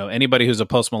would, anybody who's a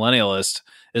post-millennialist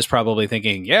is probably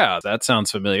thinking, yeah, that sounds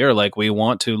familiar. Like we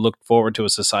want to look forward to a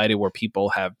society where people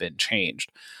have been changed.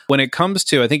 When it comes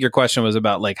to, I think your question was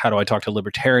about like, how do I talk to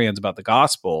libertarians about the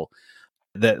gospel?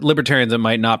 That libertarians that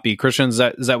might not be Christians,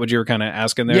 is that what you were kind of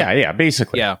asking there? Yeah,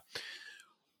 basically. Yeah.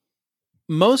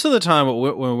 Most of the time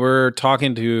when we're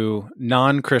talking to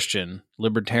non-Christian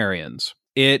libertarians,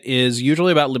 it is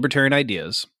usually about libertarian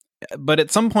ideas. But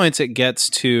at some points it gets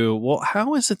to, well,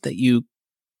 how is it that you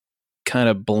kind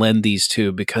of blend these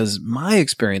two? Because my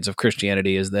experience of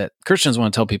Christianity is that Christians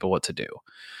want to tell people what to do.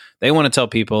 They want to tell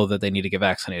people that they need to get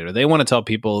vaccinated, or they want to tell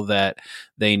people that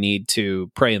they need to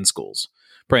pray in schools,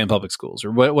 pray in public schools,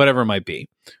 or whatever it might be,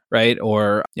 right?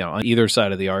 Or, on either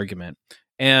side of the argument.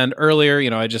 And earlier,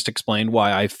 I just explained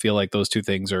why I feel like those two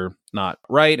things are not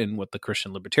right and what the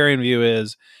Christian libertarian view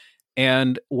is.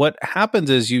 And what happens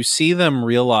is you see them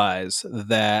realize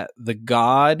that the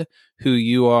God who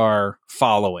you are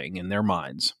following in their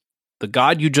minds, the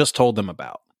God you just told them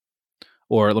about,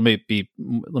 or let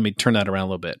me turn that around a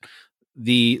little bit.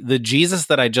 The Jesus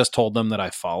that I just told them that I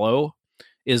follow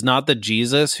is not the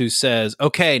Jesus who says,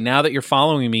 okay, now that you're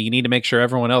following me, you need to make sure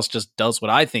everyone else just does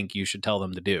what I think you should tell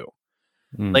them to do.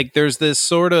 Like there's this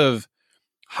sort of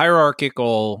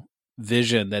hierarchical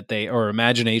vision or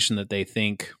imagination that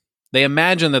they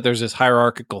imagine that there's this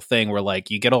hierarchical thing where like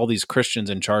you get all these Christians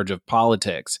in charge of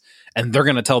politics and they're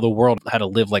going to tell the world how to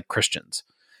live like Christians.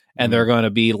 And they're going to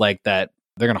be like that.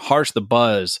 They're going to harsh the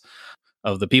buzz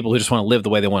of the people who just want to live the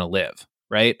way they want to live.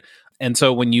 Right. And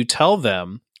so when you tell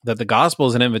them that the gospel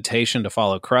is an invitation to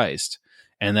follow Christ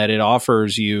and that it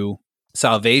offers you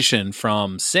salvation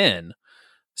from sin,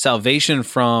 salvation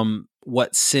from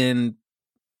what sin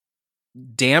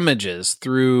damages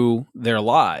through their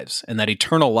lives, and that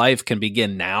eternal life can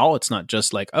begin now. It's not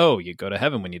just like, oh, you go to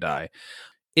heaven when you die.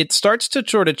 It starts to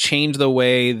sort of change the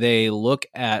way they look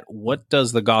at what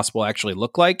does the gospel actually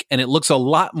look like. And it looks a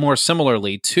lot more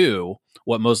similarly to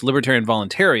what most libertarian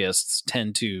voluntarists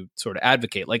tend to sort of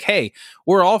advocate. Like, hey,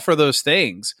 we're all for those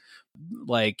things.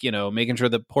 Like, making sure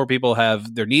that poor people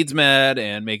have their needs met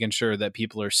and making sure that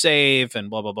people are safe and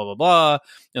blah, blah, blah, blah, blah.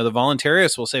 The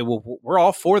voluntarists will say, well, we're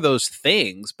all for those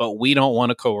things, but we don't want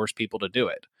to coerce people to do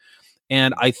it.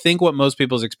 And I think what most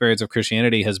people's experience of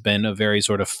Christianity has been a very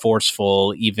sort of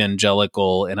forceful,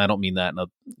 evangelical, and I don't mean that in a,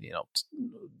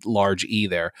 large E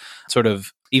there, sort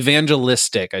of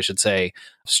evangelistic, I should say,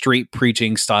 street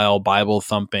preaching style, Bible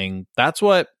thumping. That's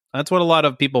what a lot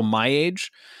of people my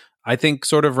age, I think,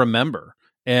 sort of remember,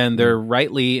 and they're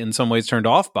rightly in some ways turned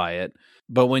off by it.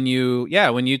 But when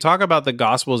you talk about the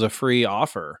gospel as a free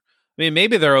offer, I mean,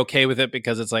 maybe they're okay with it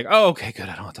because it's like, oh, okay, good,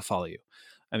 I don't have to follow you.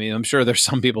 I mean, I'm sure there's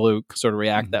some people who sort of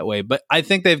react that way, but I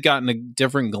think they've gotten a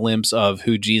different glimpse of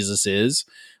who Jesus is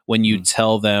when you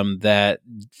tell them that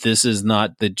this is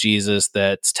not the Jesus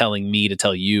that's telling me to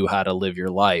tell you how to live your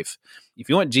life. If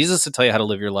you want Jesus to tell you how to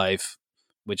live your life,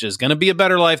 which is going to be a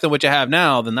better life than what you have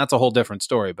now, then that's a whole different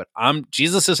story. But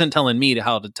Jesus isn't telling me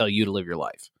how to tell you to live your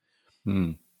life.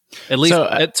 At least,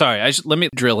 let me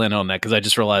drill in on that because I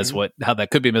just realized how that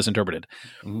could be misinterpreted.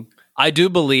 I do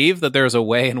believe that there's a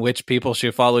way in which people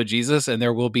should follow Jesus, and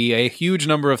there will be a huge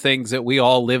number of things that we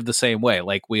all live the same way.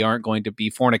 Like we aren't going to be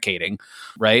fornicating,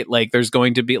 right? Like there's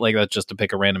going to be, like, that's just to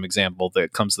pick a random example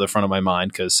that comes to the front of my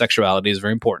mind because sexuality is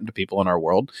very important to people in our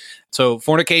world. So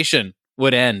fornication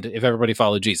would end if everybody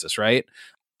followed Jesus, right?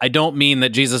 I don't mean that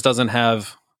Jesus doesn't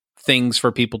have things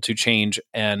for people to change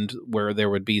and where there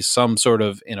would be some sort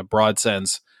of, in a broad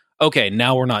sense, okay,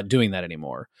 now we're not doing that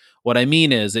anymore. What I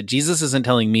mean is that Jesus isn't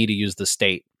telling me to use the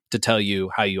state to tell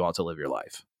you how you ought to live your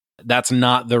life. That's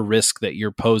not the risk that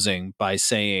you're posing by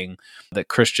saying that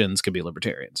Christians could be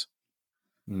libertarians.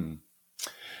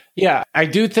 Yeah, I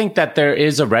do think that there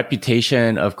is a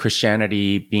reputation of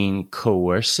Christianity being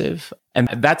coercive. And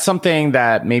that's something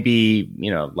that maybe,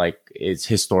 like is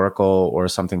historical or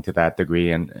something to that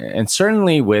degree. And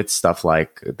certainly with stuff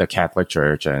like the Catholic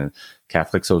Church and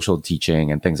Catholic social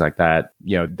teaching and things like that,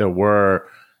 there were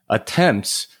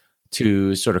attempts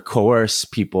to sort of coerce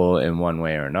people in one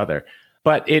way or another.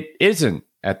 But it isn't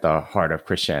at the heart of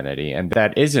Christianity. And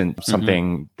that isn't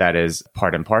something that is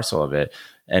part and parcel of it.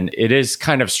 And it is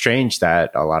kind of strange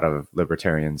that a lot of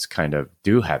libertarians kind of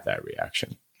do have that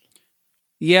reaction.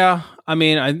 Yeah, I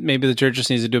mean, maybe the church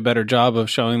just needs to do a better job of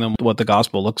showing them what the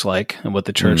gospel looks like and what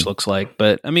the church looks like.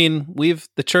 But I mean,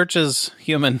 the church is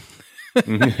human.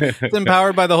 It's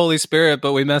empowered by the Holy Spirit,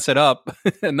 but we mess it up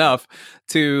enough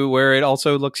to where it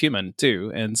also looks human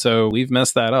too. And so we've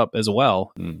messed that up as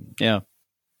well. Yeah.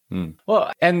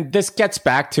 Well, and this gets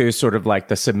back to sort of like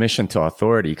the submission to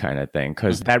authority kind of thing,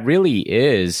 because that really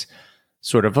is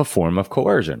sort of a form of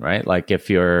coercion, right? Like if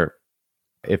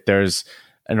there's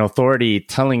an authority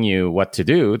telling you what to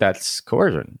do, that's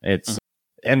coercion.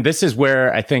 And this is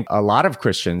where I think a lot of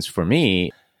Christians, for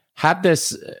me, have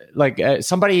this, like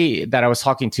somebody that I was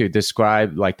talking to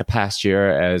described like the past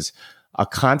year as a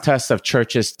contest of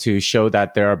churches to show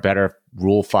that they're a better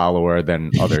rule follower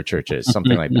than other churches,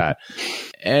 something like that.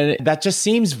 And that just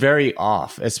seems very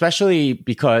off, especially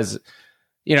because,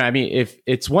 I mean, if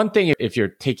it's one thing if you're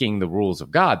taking the rules of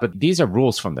God, but these are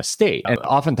rules from the state. And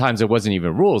oftentimes it wasn't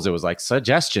even rules. It was like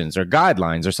suggestions or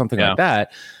guidelines or something like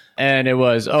that. And it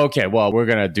was, okay, well, we're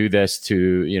going to do this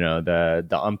to,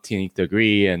 the umpteenth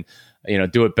degree and,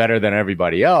 do it better than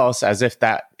everybody else, as if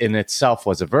that in itself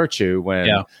was a virtue when,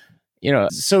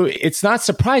 so it's not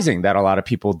surprising that a lot of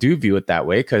people do view it that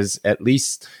way, because at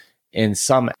least in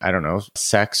some, I don't know,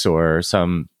 sects or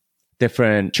some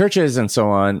different churches and so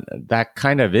on, that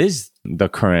kind of is the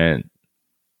current,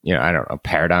 I don't know,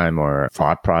 paradigm or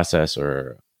thought process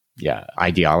or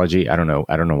ideology. I don't know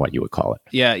what you would call it.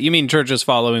 Yeah, you mean churches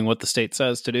following what the state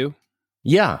says to do?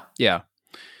 Yeah.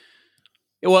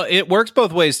 Well, it works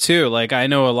both ways too. Like I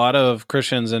know a lot of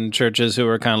Christians and churches who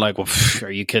are kind of like, well,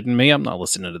 are you kidding me? I'm not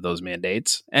listening to those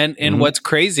mandates. And what's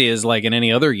crazy is like in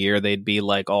any other year, they'd be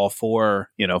like all for,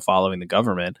 following the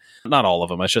government. Not all of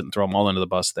them. I shouldn't throw them all under the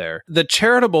bus there. The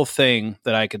charitable thing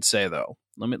that I could say though,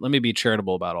 let me be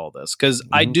charitable about all this, because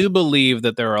I do believe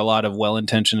that there are a lot of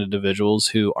well-intentioned individuals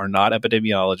who are not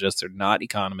epidemiologists, they're not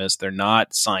economists, they're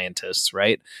not scientists,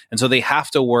 right? And so they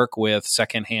have to work with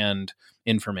secondhand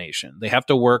information. They have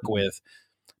to work with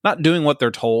not doing what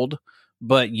they're told,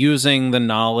 but using the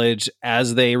knowledge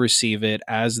as they receive it,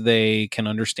 as they can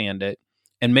understand it,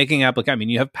 and making application. I mean,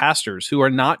 you have pastors who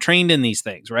are not trained in these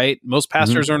things, right? Most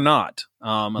pastors are not,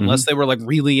 unless they were like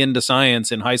really into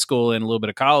science in high school and a little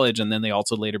bit of college, and then they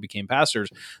also later became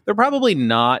pastors. They're probably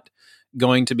not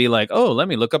going to be like, oh, let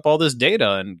me look up all this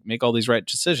data and make all these right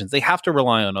decisions. They have to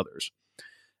rely on others.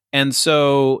 And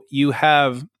so you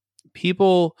have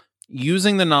people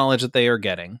using the knowledge that they are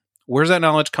getting. Where's that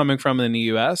knowledge coming from in the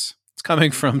US? It's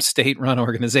coming from state-run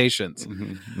organizations.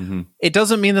 It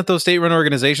doesn't mean that those state-run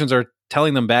organizations are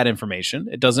telling them bad information.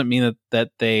 It doesn't mean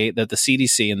that the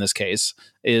CDC in this case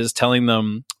is telling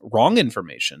them wrong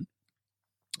information.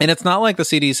 And it's not like the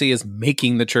CDC is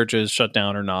making the churches shut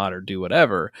down or not or do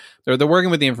whatever. They're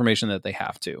working with the information that they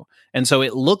have to. And so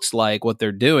it looks like what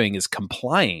they're doing is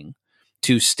complying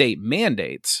to state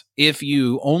mandates if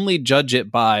you only judge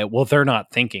it by, well, they're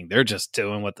not thinking, they're just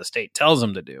doing what the state tells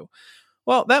them to do.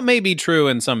 Well, that may be true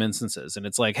in some instances. And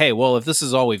it's like, hey, well, if this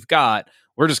is all we've got,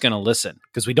 we're just going to listen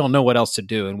because we don't know what else to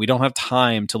do. And we don't have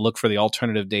time to look for the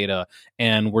alternative data.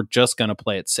 And we're just going to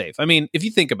play it safe. I mean, if you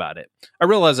think about it, I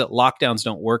realize that lockdowns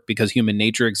don't work because human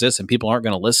nature exists and people aren't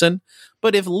going to listen.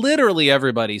 But if literally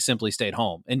everybody simply stayed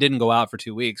home and didn't go out for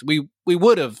 2 weeks, we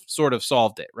would have sort of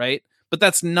solved it, right? But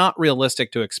that's not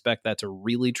realistic to expect that to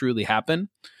really, truly happen.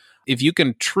 If you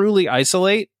can truly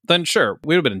isolate, then sure,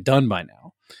 we would have been done by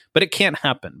now. But it can't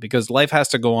happen because life has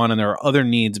to go on and there are other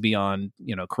needs beyond,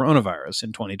 coronavirus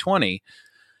in 2020.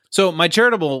 So my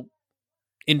charitable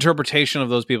interpretation of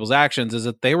those people's actions is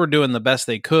that they were doing the best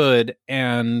they could.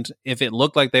 And if it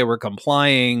looked like they were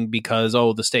complying because,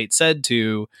 the state said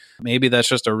to, maybe that's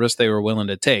just a risk they were willing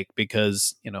to take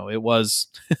because, it was,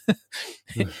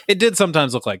 it did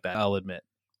sometimes look like that, I'll admit.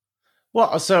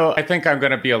 Well, so I think I'm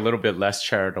going to be a little bit less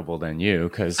charitable than you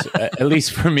because at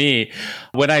least for me,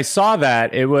 when I saw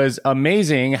that, it was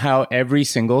amazing how every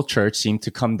single church seemed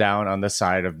to come down on the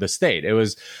side of the state.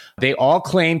 They all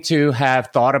claimed to have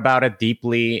thought about it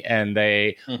deeply and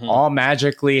they all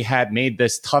magically had made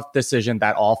this tough decision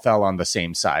that all fell on the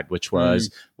same side, which was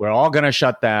we're all going to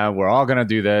shut down. We're all going to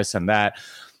do this and that.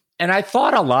 And I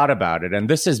thought a lot about it. And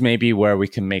this is maybe where we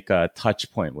can make a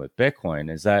touch point with Bitcoin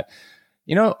is that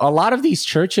a lot of these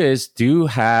churches do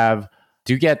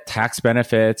get tax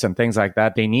benefits and things like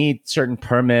that. They need certain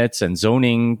permits and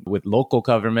zoning with local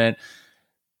government.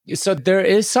 So there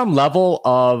is some level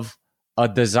of a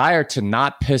desire to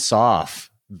not piss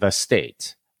off the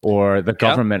state. or the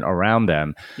government around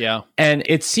them. Yeah. And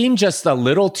it seemed just a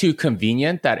little too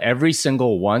convenient that every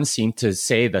single one seemed to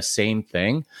say the same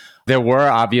thing. There were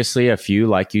obviously a few,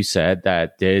 like you said,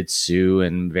 that did sue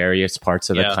in various parts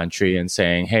of the country and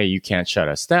saying, hey, you can't shut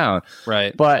us down.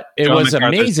 Right. But it John was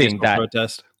MacArthur's amazing that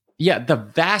protest. Yeah, the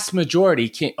vast majority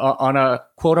came, on a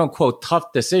quote unquote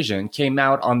tough decision came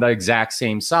out on the exact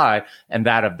same side, and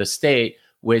that of the state,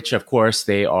 which of course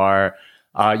they are,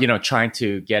 trying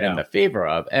to get in the favor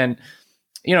of. And,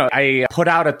 I put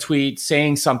out a tweet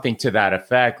saying something to that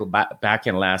effect back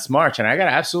in last March, and I got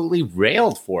absolutely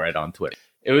railed for it on Twitter.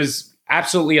 It was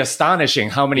absolutely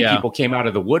astonishing how many people came out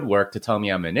of the woodwork to tell me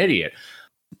I'm an idiot.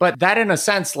 But that, in a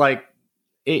sense, I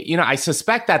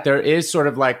suspect that there is sort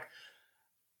of a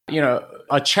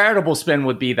charitable spin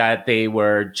would be that they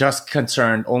were just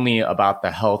concerned only about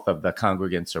the health of the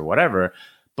congregants or whatever.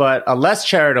 But a less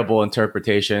charitable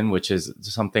interpretation, which is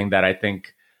something that I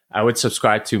think I would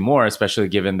subscribe to more, especially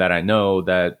given that I know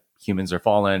that humans are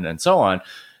fallen and so on,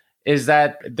 is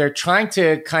that they're trying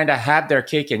to kind of have their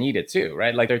cake and eat it too,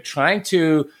 right? Like they're trying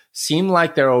to seem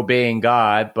like they're obeying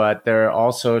God, but they're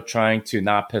also trying to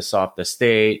not piss off the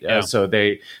state. So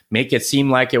they make it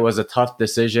seem like it was a tough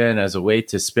decision as a way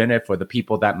to spin it for the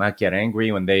people that might get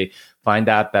angry when they find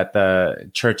out that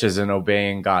the church isn't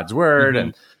obeying God's word.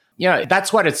 And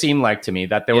that's what it seemed like to me,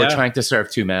 that they were trying to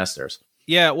serve two masters.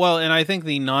 Yeah, well, and I think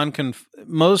I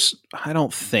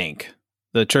don't think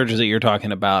the churches that you're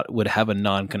talking about would have a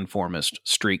nonconformist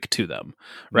streak to them,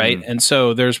 right? And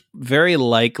so it's very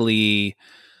likely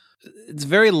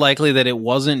that it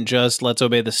wasn't just let's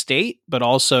obey the state, but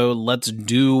also let's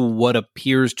do what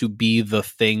appears to be the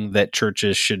thing that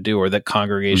churches should do, or that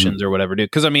congregations or whatever do.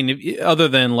 Because, I mean, other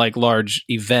than like large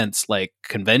events like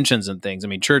conventions and things, I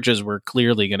mean, churches were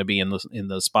clearly going to be in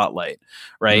the spotlight,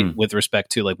 right? With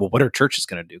respect to like, well, what are churches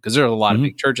going to do? Because there are a lot of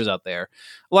big churches out there.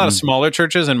 A lot of smaller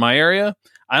churches in my area,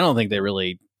 I don't think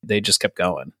they just kept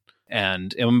going.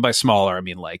 And by smaller, I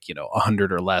mean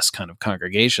 100 or less kind of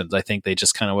congregations. I think they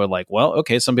just kind of were like, well,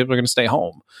 okay, some people are going to stay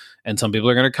home and some people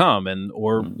are going to come,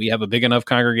 or we have a big enough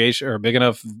congregation or a big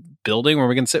enough building where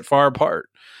we can sit far apart.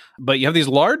 But you have these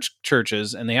large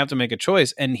churches and they have to make a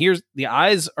choice. And the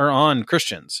eyes are on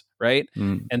Christians, right?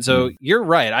 And so you're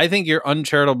right. I think your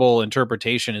uncharitable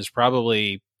interpretation is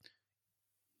probably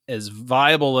as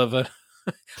viable of a,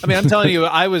 I mean, I'm telling you,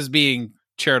 I was being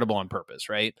charitable on purpose,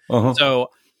 right?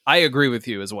 So I agree with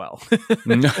you as well.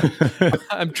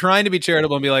 I'm trying to be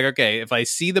charitable and be like, okay, if I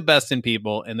see the best in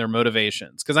people and their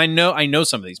motivations, because I know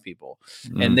some of these people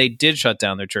and they did shut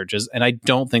down their churches, and I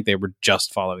don't think they were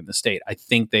just following the state. I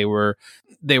think they were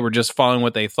just following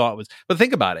what they thought was. But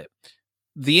think about it.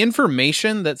 The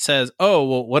information that says, oh,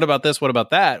 well, what about this? What about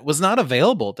that? Was not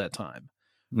available at that time.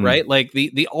 Right? Like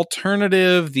the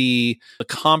alternative, the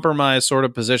compromise sort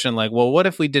of position, like, well, what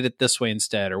if we did it this way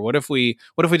instead? Or what if we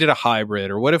did a hybrid?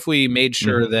 Or what if we made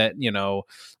sure that,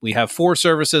 we have 4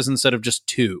 services instead of just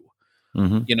 2,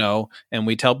 and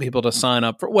we tell people to sign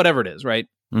up for whatever it is, right?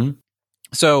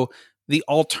 So the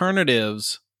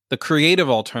alternatives, the creative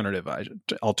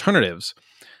alternatives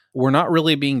were not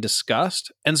really being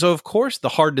discussed. And so, of course, the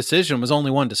hard decision was only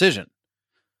one decision.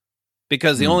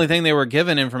 Because the only thing they were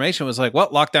given information was like, well,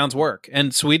 lockdowns work.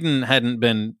 And Sweden hadn't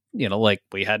been,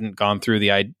 we hadn't gone through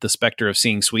the specter of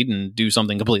seeing Sweden do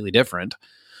something completely different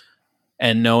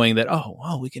and knowing that, oh,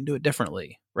 well, we can do it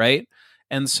differently. Right.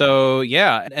 And so,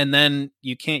 and then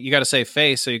you got to save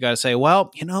face. So you got to say,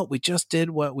 well, we just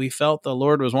did what we felt the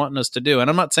Lord was wanting us to do. And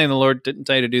I'm not saying the Lord didn't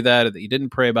tell you to do that, or that you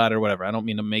didn't pray about it or whatever. I don't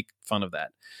mean to make fun of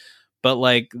that. But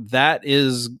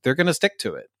they're going to stick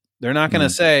to it. They're not going to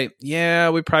say,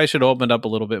 yeah, we probably should have opened up a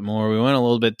little bit more. We went a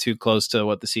little bit too close to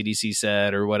what the CDC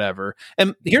said or whatever.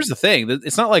 And here's the thing.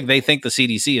 It's not like they think the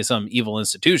CDC is some evil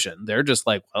institution. They're just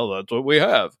like, well, that's what we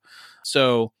have.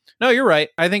 So, no, you're right.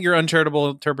 I think your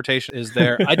uncharitable interpretation is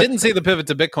there. I didn't see the pivot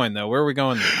to Bitcoin, though. Where are we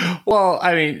going there? Well,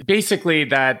 I mean, basically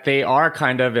that they are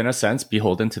kind of, in a sense,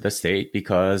 beholden to the state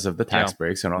because of the tax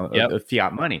breaks and all the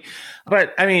fiat money.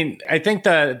 But I mean, I think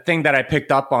the thing that I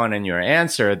picked up on in your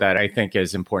answer that I think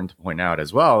is important to point out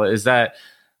as well is that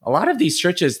a lot of these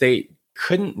churches, they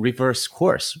couldn't reverse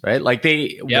course, right? Like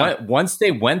once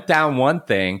they went down one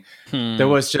thing, there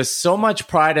was just so much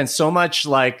pride and so much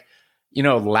lack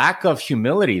of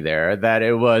humility there that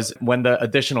it was, when the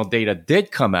additional data did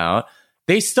come out,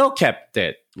 they still kept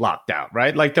it locked down,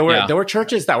 right? Like there were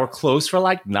churches that were closed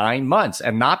for 9 months,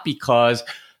 and not because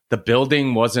the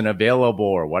building wasn't available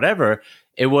or whatever.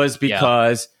 It was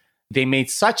because they made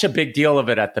such a big deal of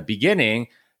it at the beginning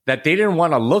that they didn't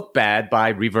want to look bad by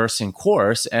reversing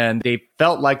course, and they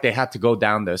felt like they had to go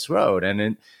down this road.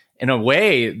 And in a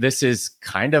way, this is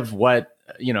kind of what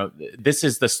this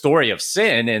is the story of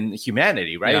sin in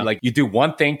humanity, right? Yeah. Like you do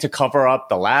one thing to cover up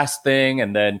the last thing,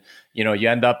 and then, you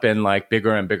end up in like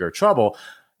bigger and bigger trouble.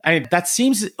 That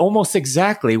seems almost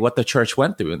exactly what the church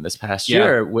went through in this past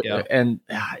year. Yeah. And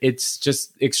it's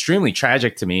just extremely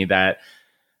tragic to me that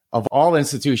of all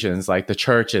institutions, like the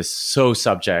church is so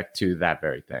subject to that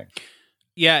very thing.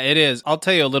 Yeah, it is. I'll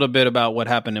tell you a little bit about what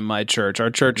happened in my church. Our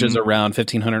church is around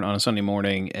 1,500 on a Sunday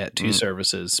morning at 2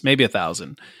 services, maybe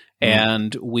 1,000.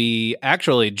 And we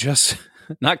actually just,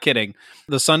 not kidding,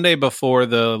 the Sunday before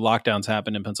the lockdowns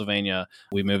happened in Pennsylvania,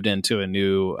 we moved into a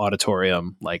new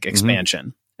auditorium, like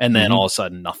expansion. And then all of a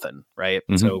sudden, nothing, right?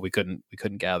 So we couldn't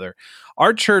gather.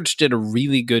 Our church did a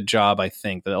really good job, I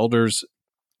think. The elders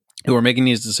who were making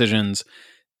these decisions,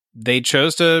 they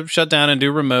chose to shut down and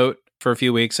do remote for a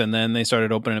few weeks, and then they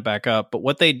started opening it back up.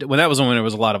 But that was when there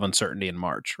was a lot of uncertainty in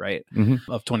March, right,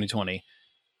 of 2020.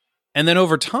 And then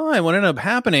over time, what ended up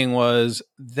happening was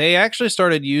they actually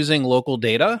started using local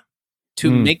data to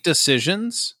make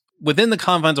decisions within the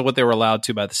confines of what they were allowed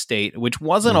to by the state, which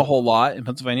wasn't a whole lot in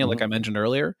Pennsylvania, like I mentioned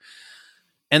earlier.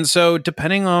 And so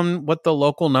depending on what the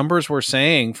local numbers were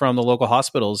saying from the local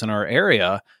hospitals in our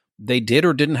area, they did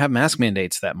or didn't have mask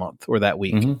mandates that month or that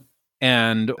week.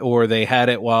 Or they had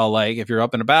it while, like, if you're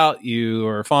up and about, you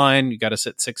are fine. You got to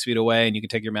sit 6 feet away and you can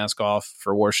take your mask off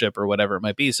for worship or whatever it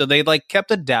might be. So they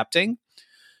kept adapting,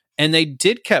 and they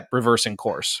kept reversing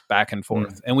course back and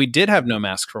forth. And we did have no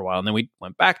mask for a while, and then we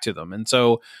went back to them. And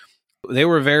so they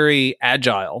were very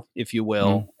agile, if you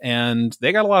will, and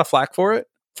they got a lot of flack for it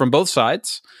from both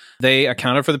sides. They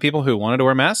accounted for the people who wanted to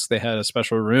wear masks. They had a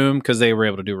special room because they were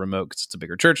able to do remote because it's a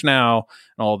bigger church now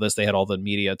and all of this. They had all the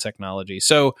media technology.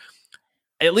 So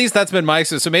at least that's been my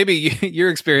experience. So maybe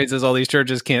your experience is all these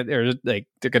churches can't, or like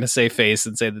they're going to save face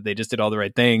and say that they just did all the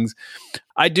right things.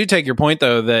 I do take your point,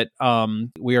 though, that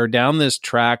we are down this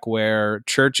track where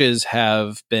churches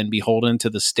have been beholden to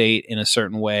the state in a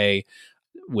certain way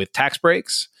with tax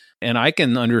breaks. And I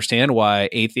can understand why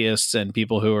atheists and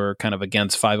people who are kind of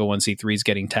against 501c3s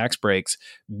getting tax breaks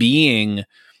being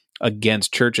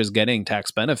against churches getting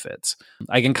tax benefits.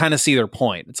 I can kind of see their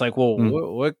point. It's like,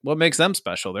 well, what makes them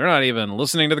special? They're not even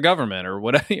listening to the government or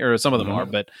whatever, or some of them are.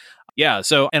 But yeah,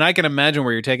 so, and I can imagine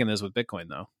where you're taking this with Bitcoin,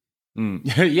 though.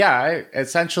 Yeah,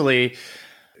 essentially,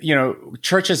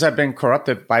 churches have been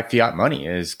corrupted by fiat money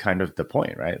is kind of the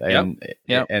point, right?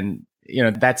 And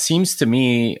that seems to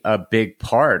me a big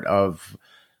part of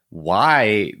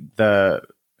why the,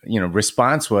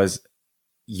 response was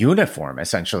uniform,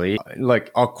 essentially, like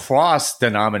across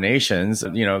denominations,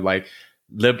 like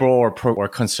liberal or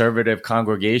conservative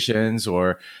congregations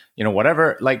or,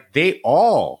 whatever, like they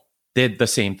all did the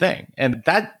same thing. And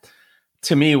that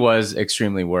to me was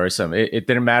extremely worrisome. It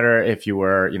didn't matter if you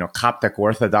were, Coptic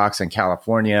Orthodox in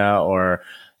California or,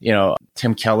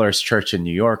 Tim Keller's church in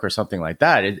New York or something like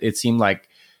that. It seemed like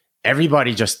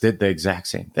everybody just did the exact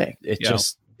same thing.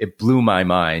 It blew my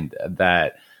mind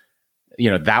that,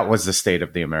 that was the state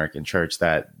of the American church,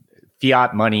 that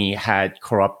fiat money had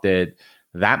corrupted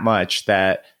that much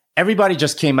that everybody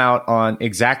just came out on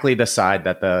exactly the side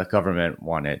that the government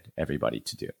wanted everybody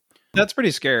to do. That's pretty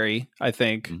scary, I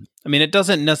think. I mean, it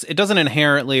doesn't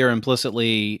inherently or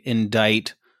implicitly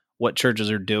indict what churches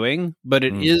are doing, but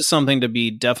it is something to be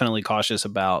definitely cautious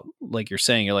about. Like you're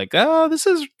saying, you're like, oh, this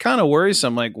is kind of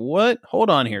worrisome. Like, what?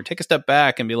 Hold on here. Take a step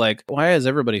back and be like, why is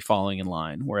everybody falling in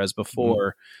line? Whereas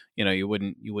before, you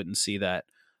wouldn't see that.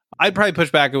 I'd probably push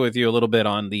back with you a little bit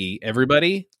on the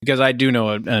everybody, because I do know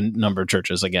a number of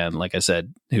churches, again, like I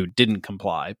said, who didn't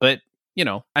comply. But,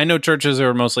 I know churches who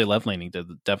are mostly left-leaning did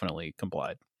definitely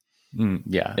complied.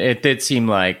 Yeah, it did seem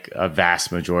like a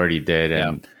vast majority did.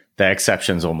 And the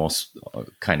exceptions almost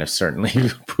kind of certainly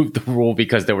proved the rule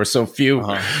because there were so few.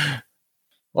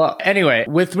 Well, anyway,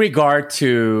 with regard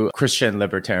to Christian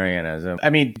libertarianism, I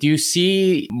mean, do you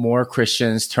see more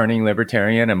Christians turning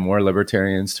libertarian and more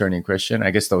libertarians turning Christian?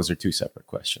 I guess those are two separate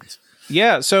questions.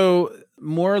 Yeah. So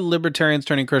more libertarians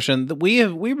turning Christian. We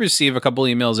receive a couple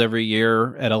emails every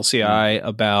year at LCI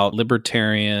about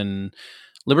libertarian,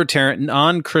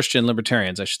 non-Christian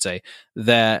libertarians, I should say,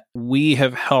 that we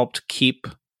have helped keep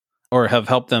or have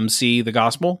helped them see the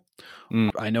gospel.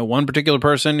 I know one particular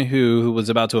person who was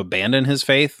about to abandon his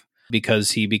faith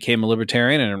because he became a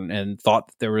libertarian and thought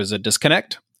that there was a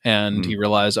disconnect, and he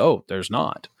realized, oh, there's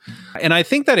not. And I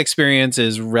think that experience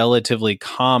is relatively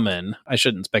common. I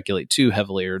shouldn't speculate too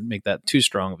heavily or make that too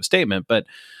strong of a statement, but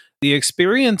the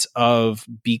experience of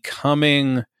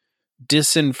becoming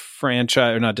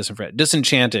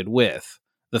disenchanted with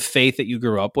the faith that you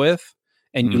grew up with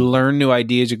and you learn new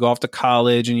ideas. You go off to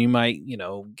college and you might,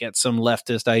 get some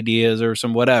leftist ideas or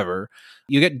some whatever.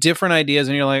 You get different ideas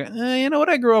and you're like, what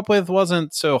I grew up with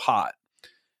wasn't so hot.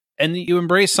 And you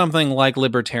embrace something like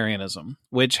libertarianism,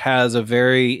 which has a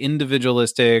very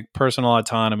individualistic, personal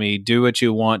autonomy, do what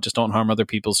you want, just don't harm other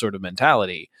people sort of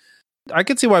mentality. I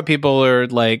could see why people are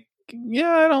like,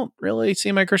 I don't really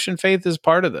see my Christian faith as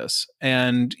part of this.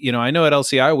 And, I know at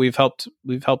LCI we've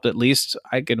helped at least,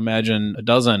 I can imagine, a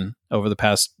dozen over the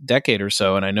past decade or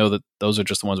so. And I know that those are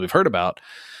just the ones we've heard about.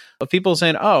 But people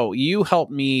saying, oh, you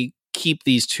helped me keep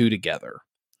these two together.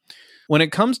 When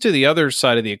it comes to the other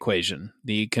side of the equation,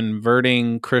 the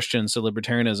converting Christians to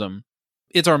libertarianism,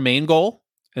 it's our main goal.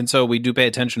 And so we do pay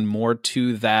attention more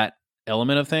to that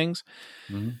element of things.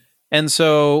 Mm-hmm. And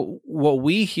so what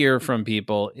we hear from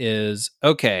people is,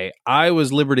 okay, I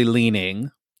was liberty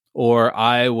leaning, or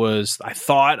I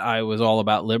thought I was all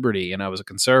about liberty and I was a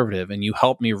conservative, and you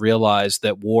helped me realize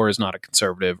that war is not a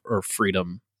conservative or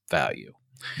freedom value.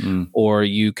 Or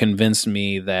you convinced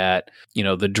me that,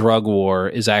 the drug war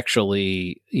is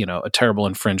actually, a terrible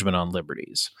infringement on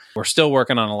liberties. We're still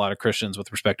working on a lot of Christians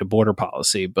with respect to border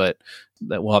policy, but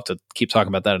that we'll have to keep talking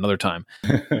about that another time.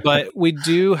 But we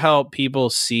do help people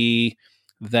see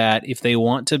that if they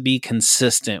want to be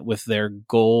consistent with their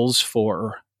goals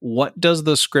for what does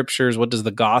the scriptures, what does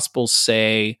the gospel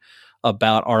say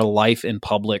about our life in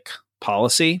public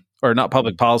policy, or not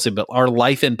public policy, but our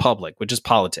life in public, which is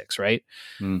politics, right?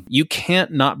 You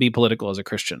can't not be political as a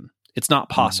Christian. It's not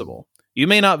possible. You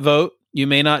may not vote. You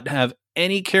may not have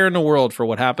any care in the world for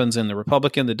what happens in the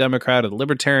Republican, the Democrat, or the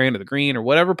Libertarian, or the Green, or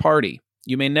whatever party.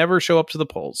 You may never show up to the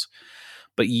polls.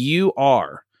 But you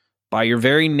are, by your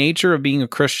very nature of being a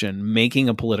Christian, making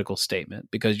a political statement,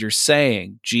 because you're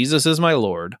saying, Jesus is my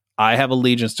Lord. I have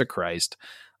allegiance to Christ.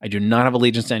 I do not have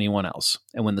allegiance to anyone else.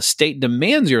 And when the state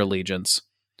demands your allegiance,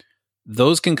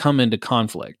 those can come into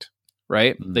conflict,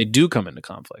 right? They do come into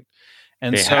conflict.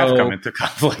 And they have come into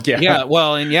conflict, yeah. Yeah,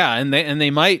 well, and they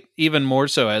might even more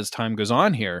so as time goes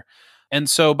on here. And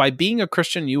so by being a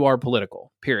Christian, you are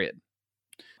political, period.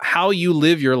 How you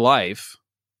live your life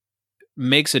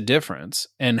makes a difference,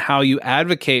 and how you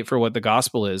advocate for what the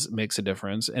gospel is makes a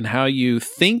difference, and how you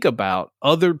think about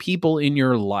other people in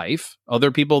your life, other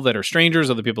people that are strangers,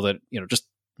 other people that, just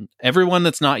everyone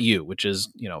that's not you, which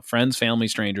is, friends, family,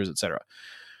 strangers, etc.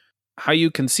 How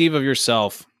you conceive of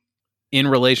yourself in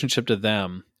relationship to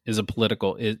them is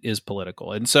political.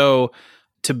 And so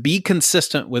to be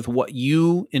consistent with what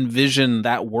you envision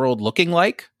that world looking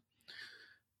like,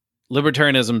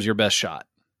 libertarianism is your best shot.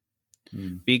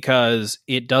 Because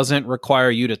it doesn't require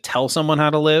you to tell someone how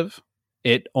to live.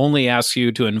 It only asks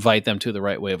you to invite them to the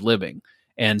right way of living,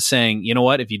 and saying, you know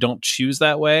what, if you don't choose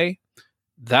that way,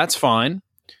 that's fine.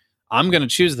 I'm going to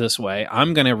choose this way.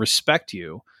 I'm going to respect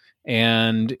you.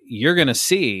 And you're going to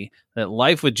see that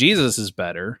life with Jesus is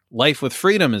better. Life with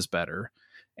freedom is better.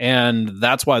 And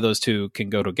that's why those two can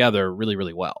go together really,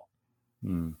 really well.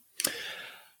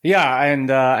 Yeah.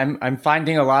 And I'm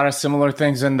finding a lot of similar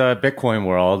things in the Bitcoin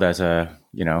world as a,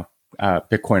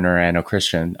 Bitcoiner and a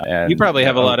Christian. And, you probably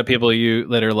have a lot of people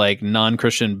that are like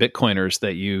non-Christian Bitcoiners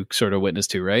that you sort of witness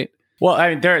to, right? Well,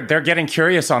 I mean, they're getting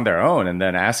curious on their own and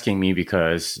then asking me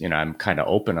because, I'm kind of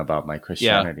open about my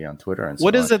Christianity on Twitter and so on.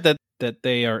 What is it that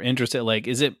they are interested? Like,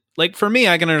 is it like, for me,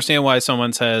 I can understand why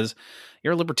someone says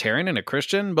you're a libertarian and a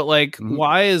Christian, but like,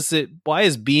 why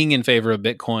is being in favor of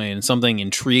Bitcoin something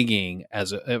intriguing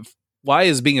why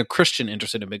is being a Christian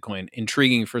interested in Bitcoin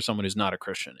intriguing for someone who's not a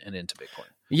Christian and into Bitcoin?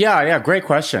 Yeah, great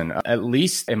question. At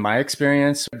least in my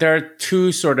experience, there are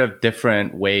two sort of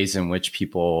different ways in which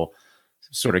people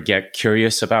sort of get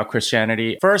curious about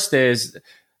Christianity. First is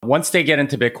once they get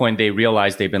into Bitcoin, they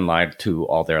realize they've been lied to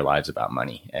all their lives about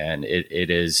money. And it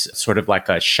is sort of like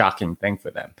a shocking thing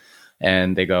for them.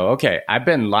 And they go, okay, I've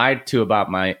been lied to about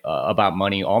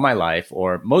money all my life,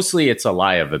 or mostly it's a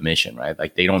lie of omission, right?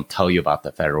 Like they don't tell you about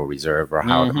the Federal Reserve or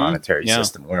how the monetary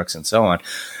system works and so on.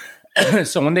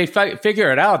 So when they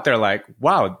figure it out, they're like,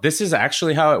 wow, this is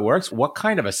actually how it works. What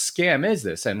kind of a scam is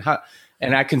this? And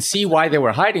I can see why they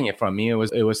were hiding it from me.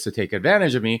 It was to take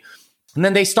advantage of me. And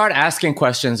then they start asking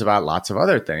questions about lots of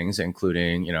other things,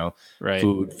 including,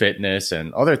 food, fitness,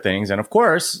 and other things. And of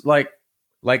course, like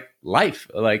life,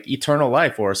 like eternal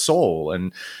life or soul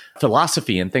and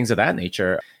philosophy and things of that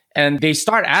nature. And they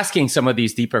start asking some of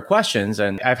these deeper questions.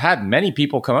 And I've had many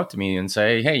people come up to me and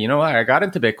say, hey, you know what? I got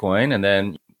into Bitcoin and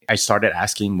then I started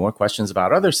asking more questions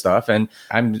about other stuff. And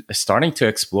I'm starting to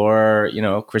explore,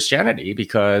 Christianity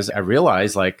because I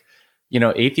realized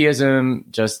atheism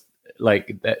just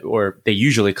like that, or they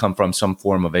usually come from some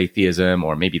form of atheism,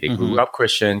 or maybe they grew up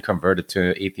Christian, converted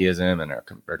to atheism, and are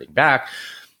converting back.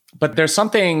 But there's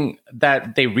something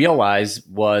that they realize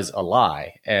was a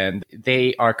lie, and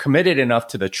they are committed enough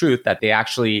to the truth that they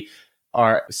actually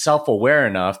are self-aware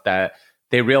enough that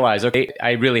they realize, okay,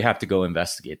 I really have to go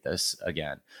investigate this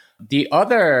again. The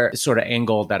other sort of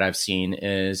angle that I've seen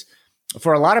is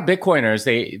for a lot of Bitcoiners,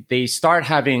 they start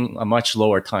having a much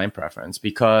lower time preference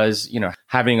because,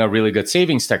 having a really good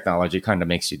savings technology kind of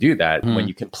makes you do that. When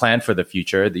you can plan for the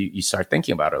future, you start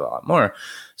thinking about it a lot more.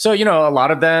 So, a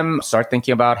lot of them start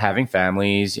thinking about having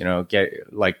families,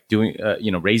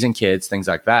 raising kids, things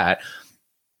like that.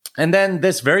 And then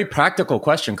this very practical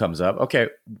question comes up. Okay,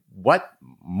 what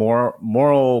more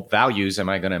moral values am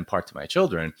I going to impart to my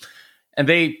children? And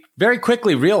they very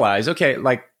quickly realize, okay,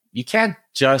 you can't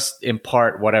just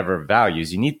impart whatever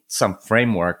values. You need some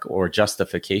framework or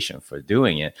justification for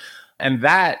doing it. And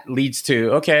that leads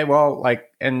to, okay, well,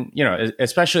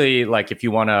 especially if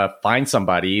you want to find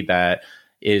somebody that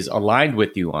is aligned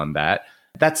with you on that,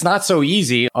 that's not so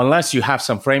easy unless you have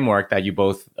some framework that you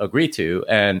both agree to.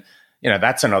 And,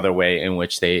 that's another way in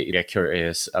which they get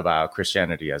curious about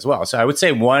Christianity as well. So I would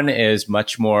say one is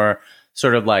much more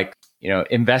sort of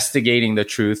investigating the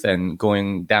truth and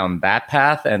going down that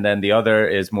path. And then the other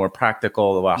is more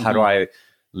practical about how do I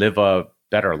live a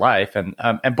better life? And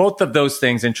both of those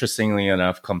things, interestingly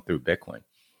enough, come through Bitcoin.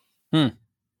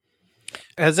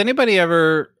 Has anybody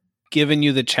ever given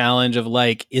you the challenge of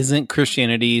isn't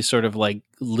Christianity sort of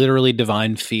literally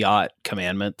divine fiat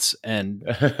commandments? And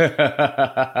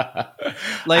I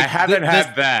haven't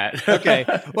had that. Okay.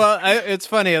 Well, it's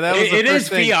funny. That was it is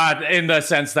thing. Fiat in the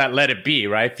sense that let it be,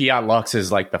 right? Fiat lux is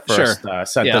the first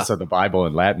sentence of the Bible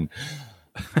in Latin.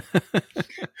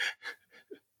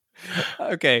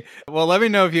 Okay. Well, let me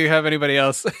know if you have anybody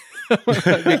else.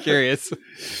 I'd be curious.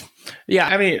 Yeah,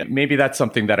 I mean, maybe that's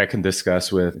something that I can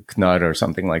discuss with Knud or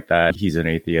something like that. He's an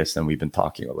atheist, and we've been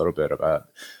talking a little bit about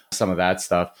some of that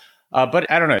stuff. But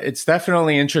I don't know. It's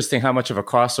definitely interesting how much of a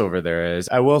crossover there is.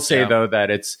 I will say, though, that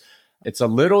it's a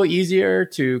little easier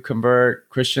to convert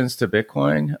Christians to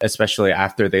Bitcoin, especially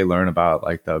after they learn about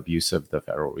the abuse of the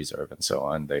Federal Reserve and so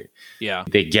on. They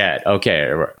get,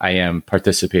 okay, I am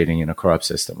participating in a corrupt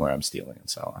system where I'm stealing and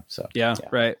so on. So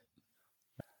right.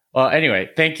 Well, anyway,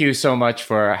 thank you so much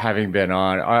for having been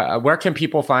on. Where can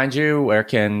people find you? Where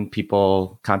can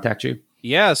people contact you?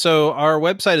 Yeah, so our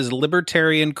website is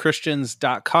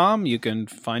libertarianchristians.com. You can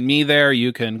find me there.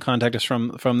 You can contact us from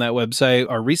that website.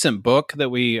 Our recent book that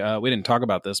we didn't talk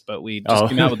about this, but we just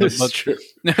came out with the book.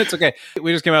 No, it's okay.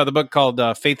 We just came out with a book called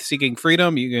Faith Seeking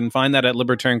Freedom. You can find that at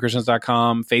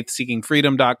libertarianchristians.com,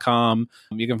 faithseekingfreedom.com.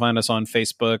 You can find us on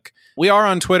Facebook. We are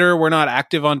on Twitter. We're not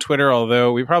active on Twitter,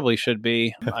 although we probably should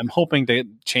be. I'm hoping to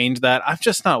change that. I'm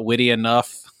just not witty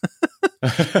enough.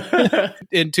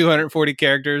 In 240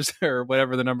 characters or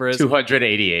whatever the number is.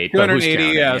 288. 280,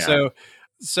 yeah.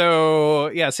 So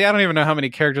yeah, see, I don't even know how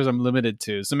many characters I'm limited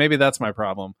to. So maybe that's my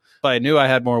problem. If I knew I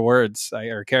had more words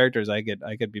or characters, I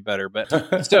could be better.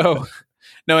 But so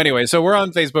no, anyway, so we're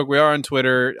on Facebook, we are on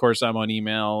Twitter. Of course, I'm on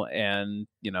email, and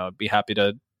I'd be happy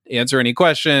to answer any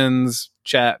questions,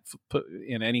 chat,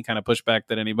 in any kind of pushback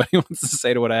that anybody wants to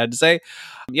say to what I had to say.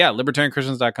 Yeah,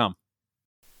 libertarianchristians.com.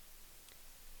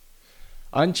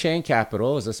 Unchained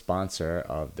Capital is a sponsor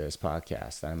of this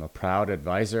podcast. I'm a proud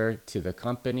advisor to the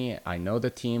company. I know the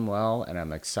team well, and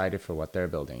I'm excited for what they're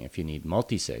building. If you need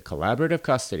multi-sig, collaborative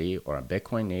custody, or a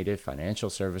Bitcoin native financial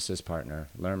services partner,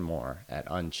 learn more at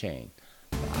Unchained.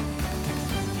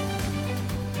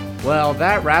 Well,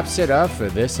 that wraps it up for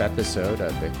this episode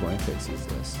of Bitcoin Fixes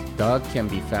This. Doug can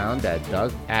be found at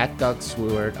Doug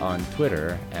Sword on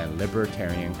Twitter and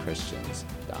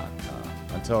libertarianchristians.com.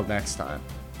 Until next time.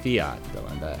 Fiat, the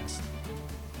X.